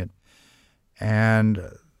enjoying it, and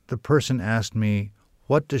the person asked me,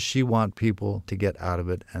 what does she want people to get out of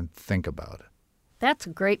it and think about? That's a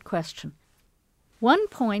great question. One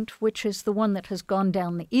point, which is the one that has gone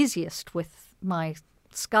down the easiest with my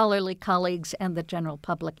scholarly colleagues and the general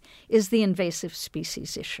public, is the invasive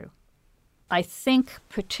species issue. I think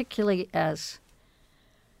particularly as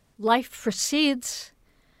life proceeds,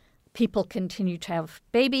 people continue to have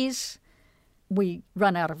babies, we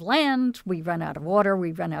run out of land, we run out of water,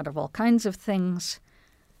 we run out of all kinds of things.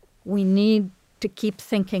 We need to keep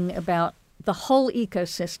thinking about the whole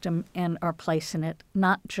ecosystem and our place in it,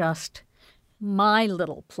 not just my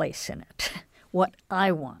little place in it, what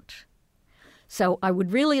I want. So I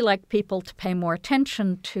would really like people to pay more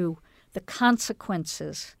attention to the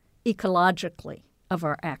consequences ecologically of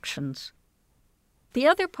our actions. The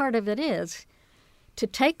other part of it is to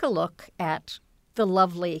take a look at the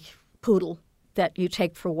lovely poodle that you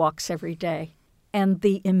take for walks every day and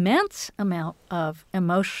the immense amount of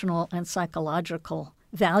emotional and psychological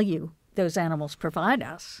value those animals provide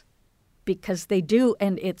us, because they do,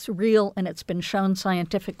 and it's real, and it's been shown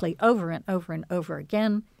scientifically over and over and over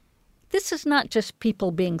again. This is not just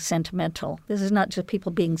people being sentimental. This is not just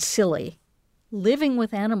people being silly. Living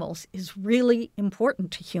with animals is really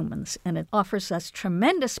important to humans, and it offers us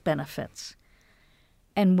tremendous benefits.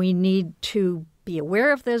 And we need to be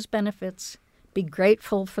aware of those benefits, be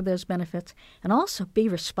grateful for those benefits, and also be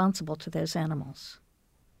responsible to those animals.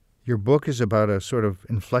 Your book is about a sort of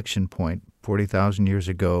inflection point 40,000 years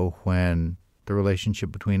ago when the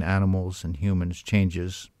relationship between animals and humans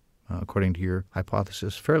changes, according to your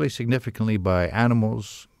hypothesis, fairly significantly by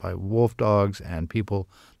animals, by wolf dogs, and people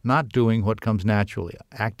not doing what comes naturally,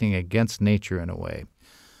 acting against nature in a way.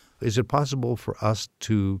 Is it possible for us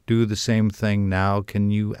to do the same thing now?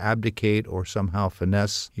 Can you abdicate or somehow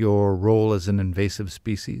finesse your role as an invasive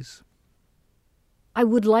species? I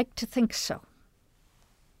would like to think so.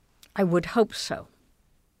 I would hope so.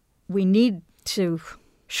 We need to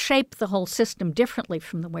shape the whole system differently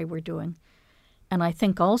from the way we're doing. And I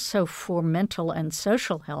think also for mental and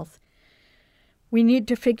social health, we need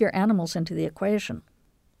to figure animals into the equation.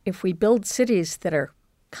 If we build cities that are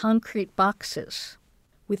concrete boxes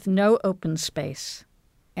with no open space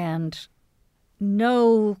and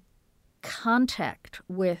no contact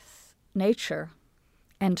with nature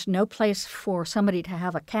and no place for somebody to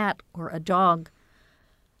have a cat or a dog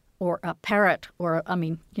or a parrot or,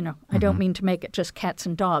 I don't mean to make it just cats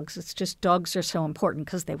and dogs. It's just dogs are so important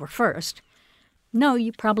because they were first. No,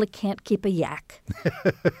 you probably can't keep a yak.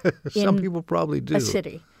 Some people probably do. A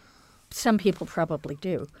city. Some people probably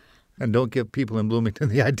do. And don't give people in Bloomington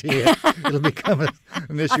the idea. It'll become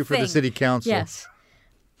an issue for the city council. Yes.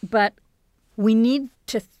 But we need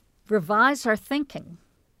to revise our thinking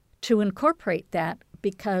to incorporate that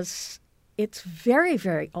because it's very,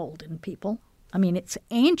 very old in people. I mean, it's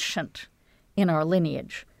ancient in our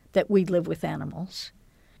lineage that we live with animals.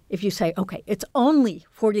 If you say, okay, it's only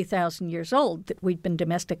 40,000 years old that we've been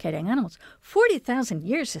domesticating animals, 40,000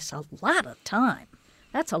 years is a lot of time.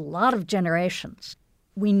 That's a lot of generations.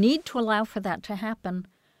 We need to allow for that to happen,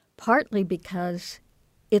 partly because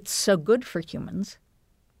it's so good for humans.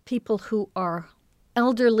 People who are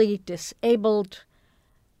elderly, disabled,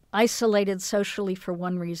 isolated socially for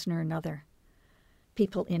one reason or another,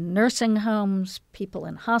 people in nursing homes, people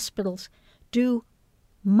in hospitals, do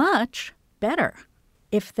much better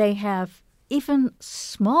if they have even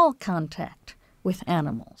small contact with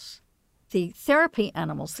animals. The therapy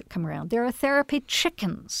animals that come around, there are therapy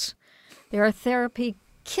chickens, there are therapy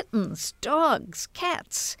kittens, dogs,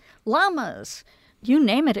 cats, llamas. You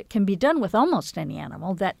name it, it can be done with almost any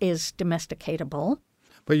animal that is domesticatable.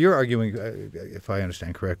 But you're arguing, if I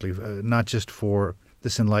understand correctly, not just for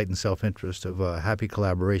this enlightened self-interest of happy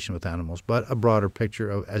collaboration with animals, but a broader picture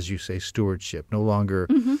of, as you say, stewardship. No longer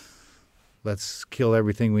let's kill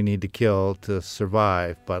everything we need to kill to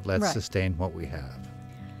survive, but let's sustain what we have.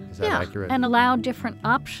 Is that accurate? And allow different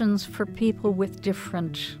options for people with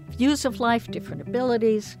different views of life, different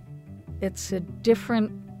abilities. It's a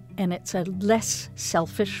different and it's a less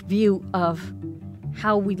selfish view of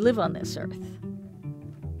how we live on this earth.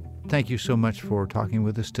 Thank you so much for talking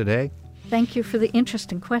with us today. Thank you for the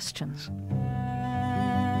interesting questions.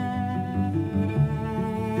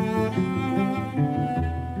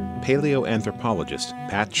 Paleoanthropologist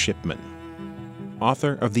Pat Shipman,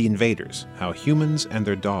 author of The Invaders, How Humans and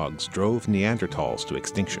Their Dogs Drove Neanderthals to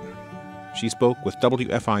Extinction. She spoke with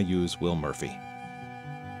WFIU's Will Murphy.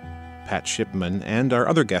 Pat Shipman and our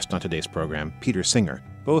other guest on today's program, Peter Singer,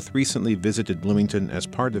 both recently visited Bloomington as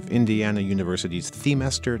part of Indiana University's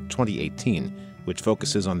Themester 2018, which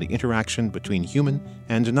focuses on the interaction between human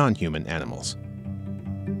and non-human animals.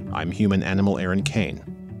 I'm human animal Aaron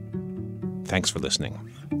Kane. Thanks for listening.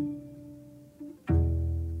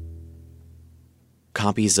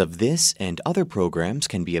 Copies of this and other programs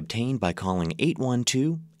can be obtained by calling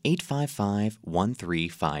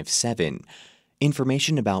 812-855-1357.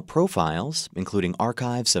 Information about Profiles, including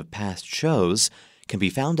archives of past shows, can be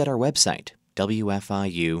found at our website,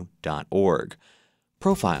 wfiu.org.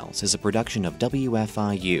 Profiles is a production of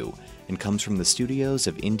WFIU and comes from the studios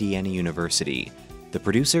of Indiana University. The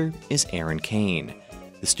producer is Aaron Kane.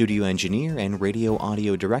 The studio engineer and radio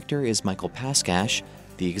audio director is Michael Paskash.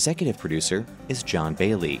 The executive producer is John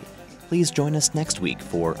Bailey. Please join us next week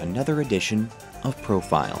for another edition of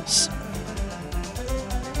Profiles.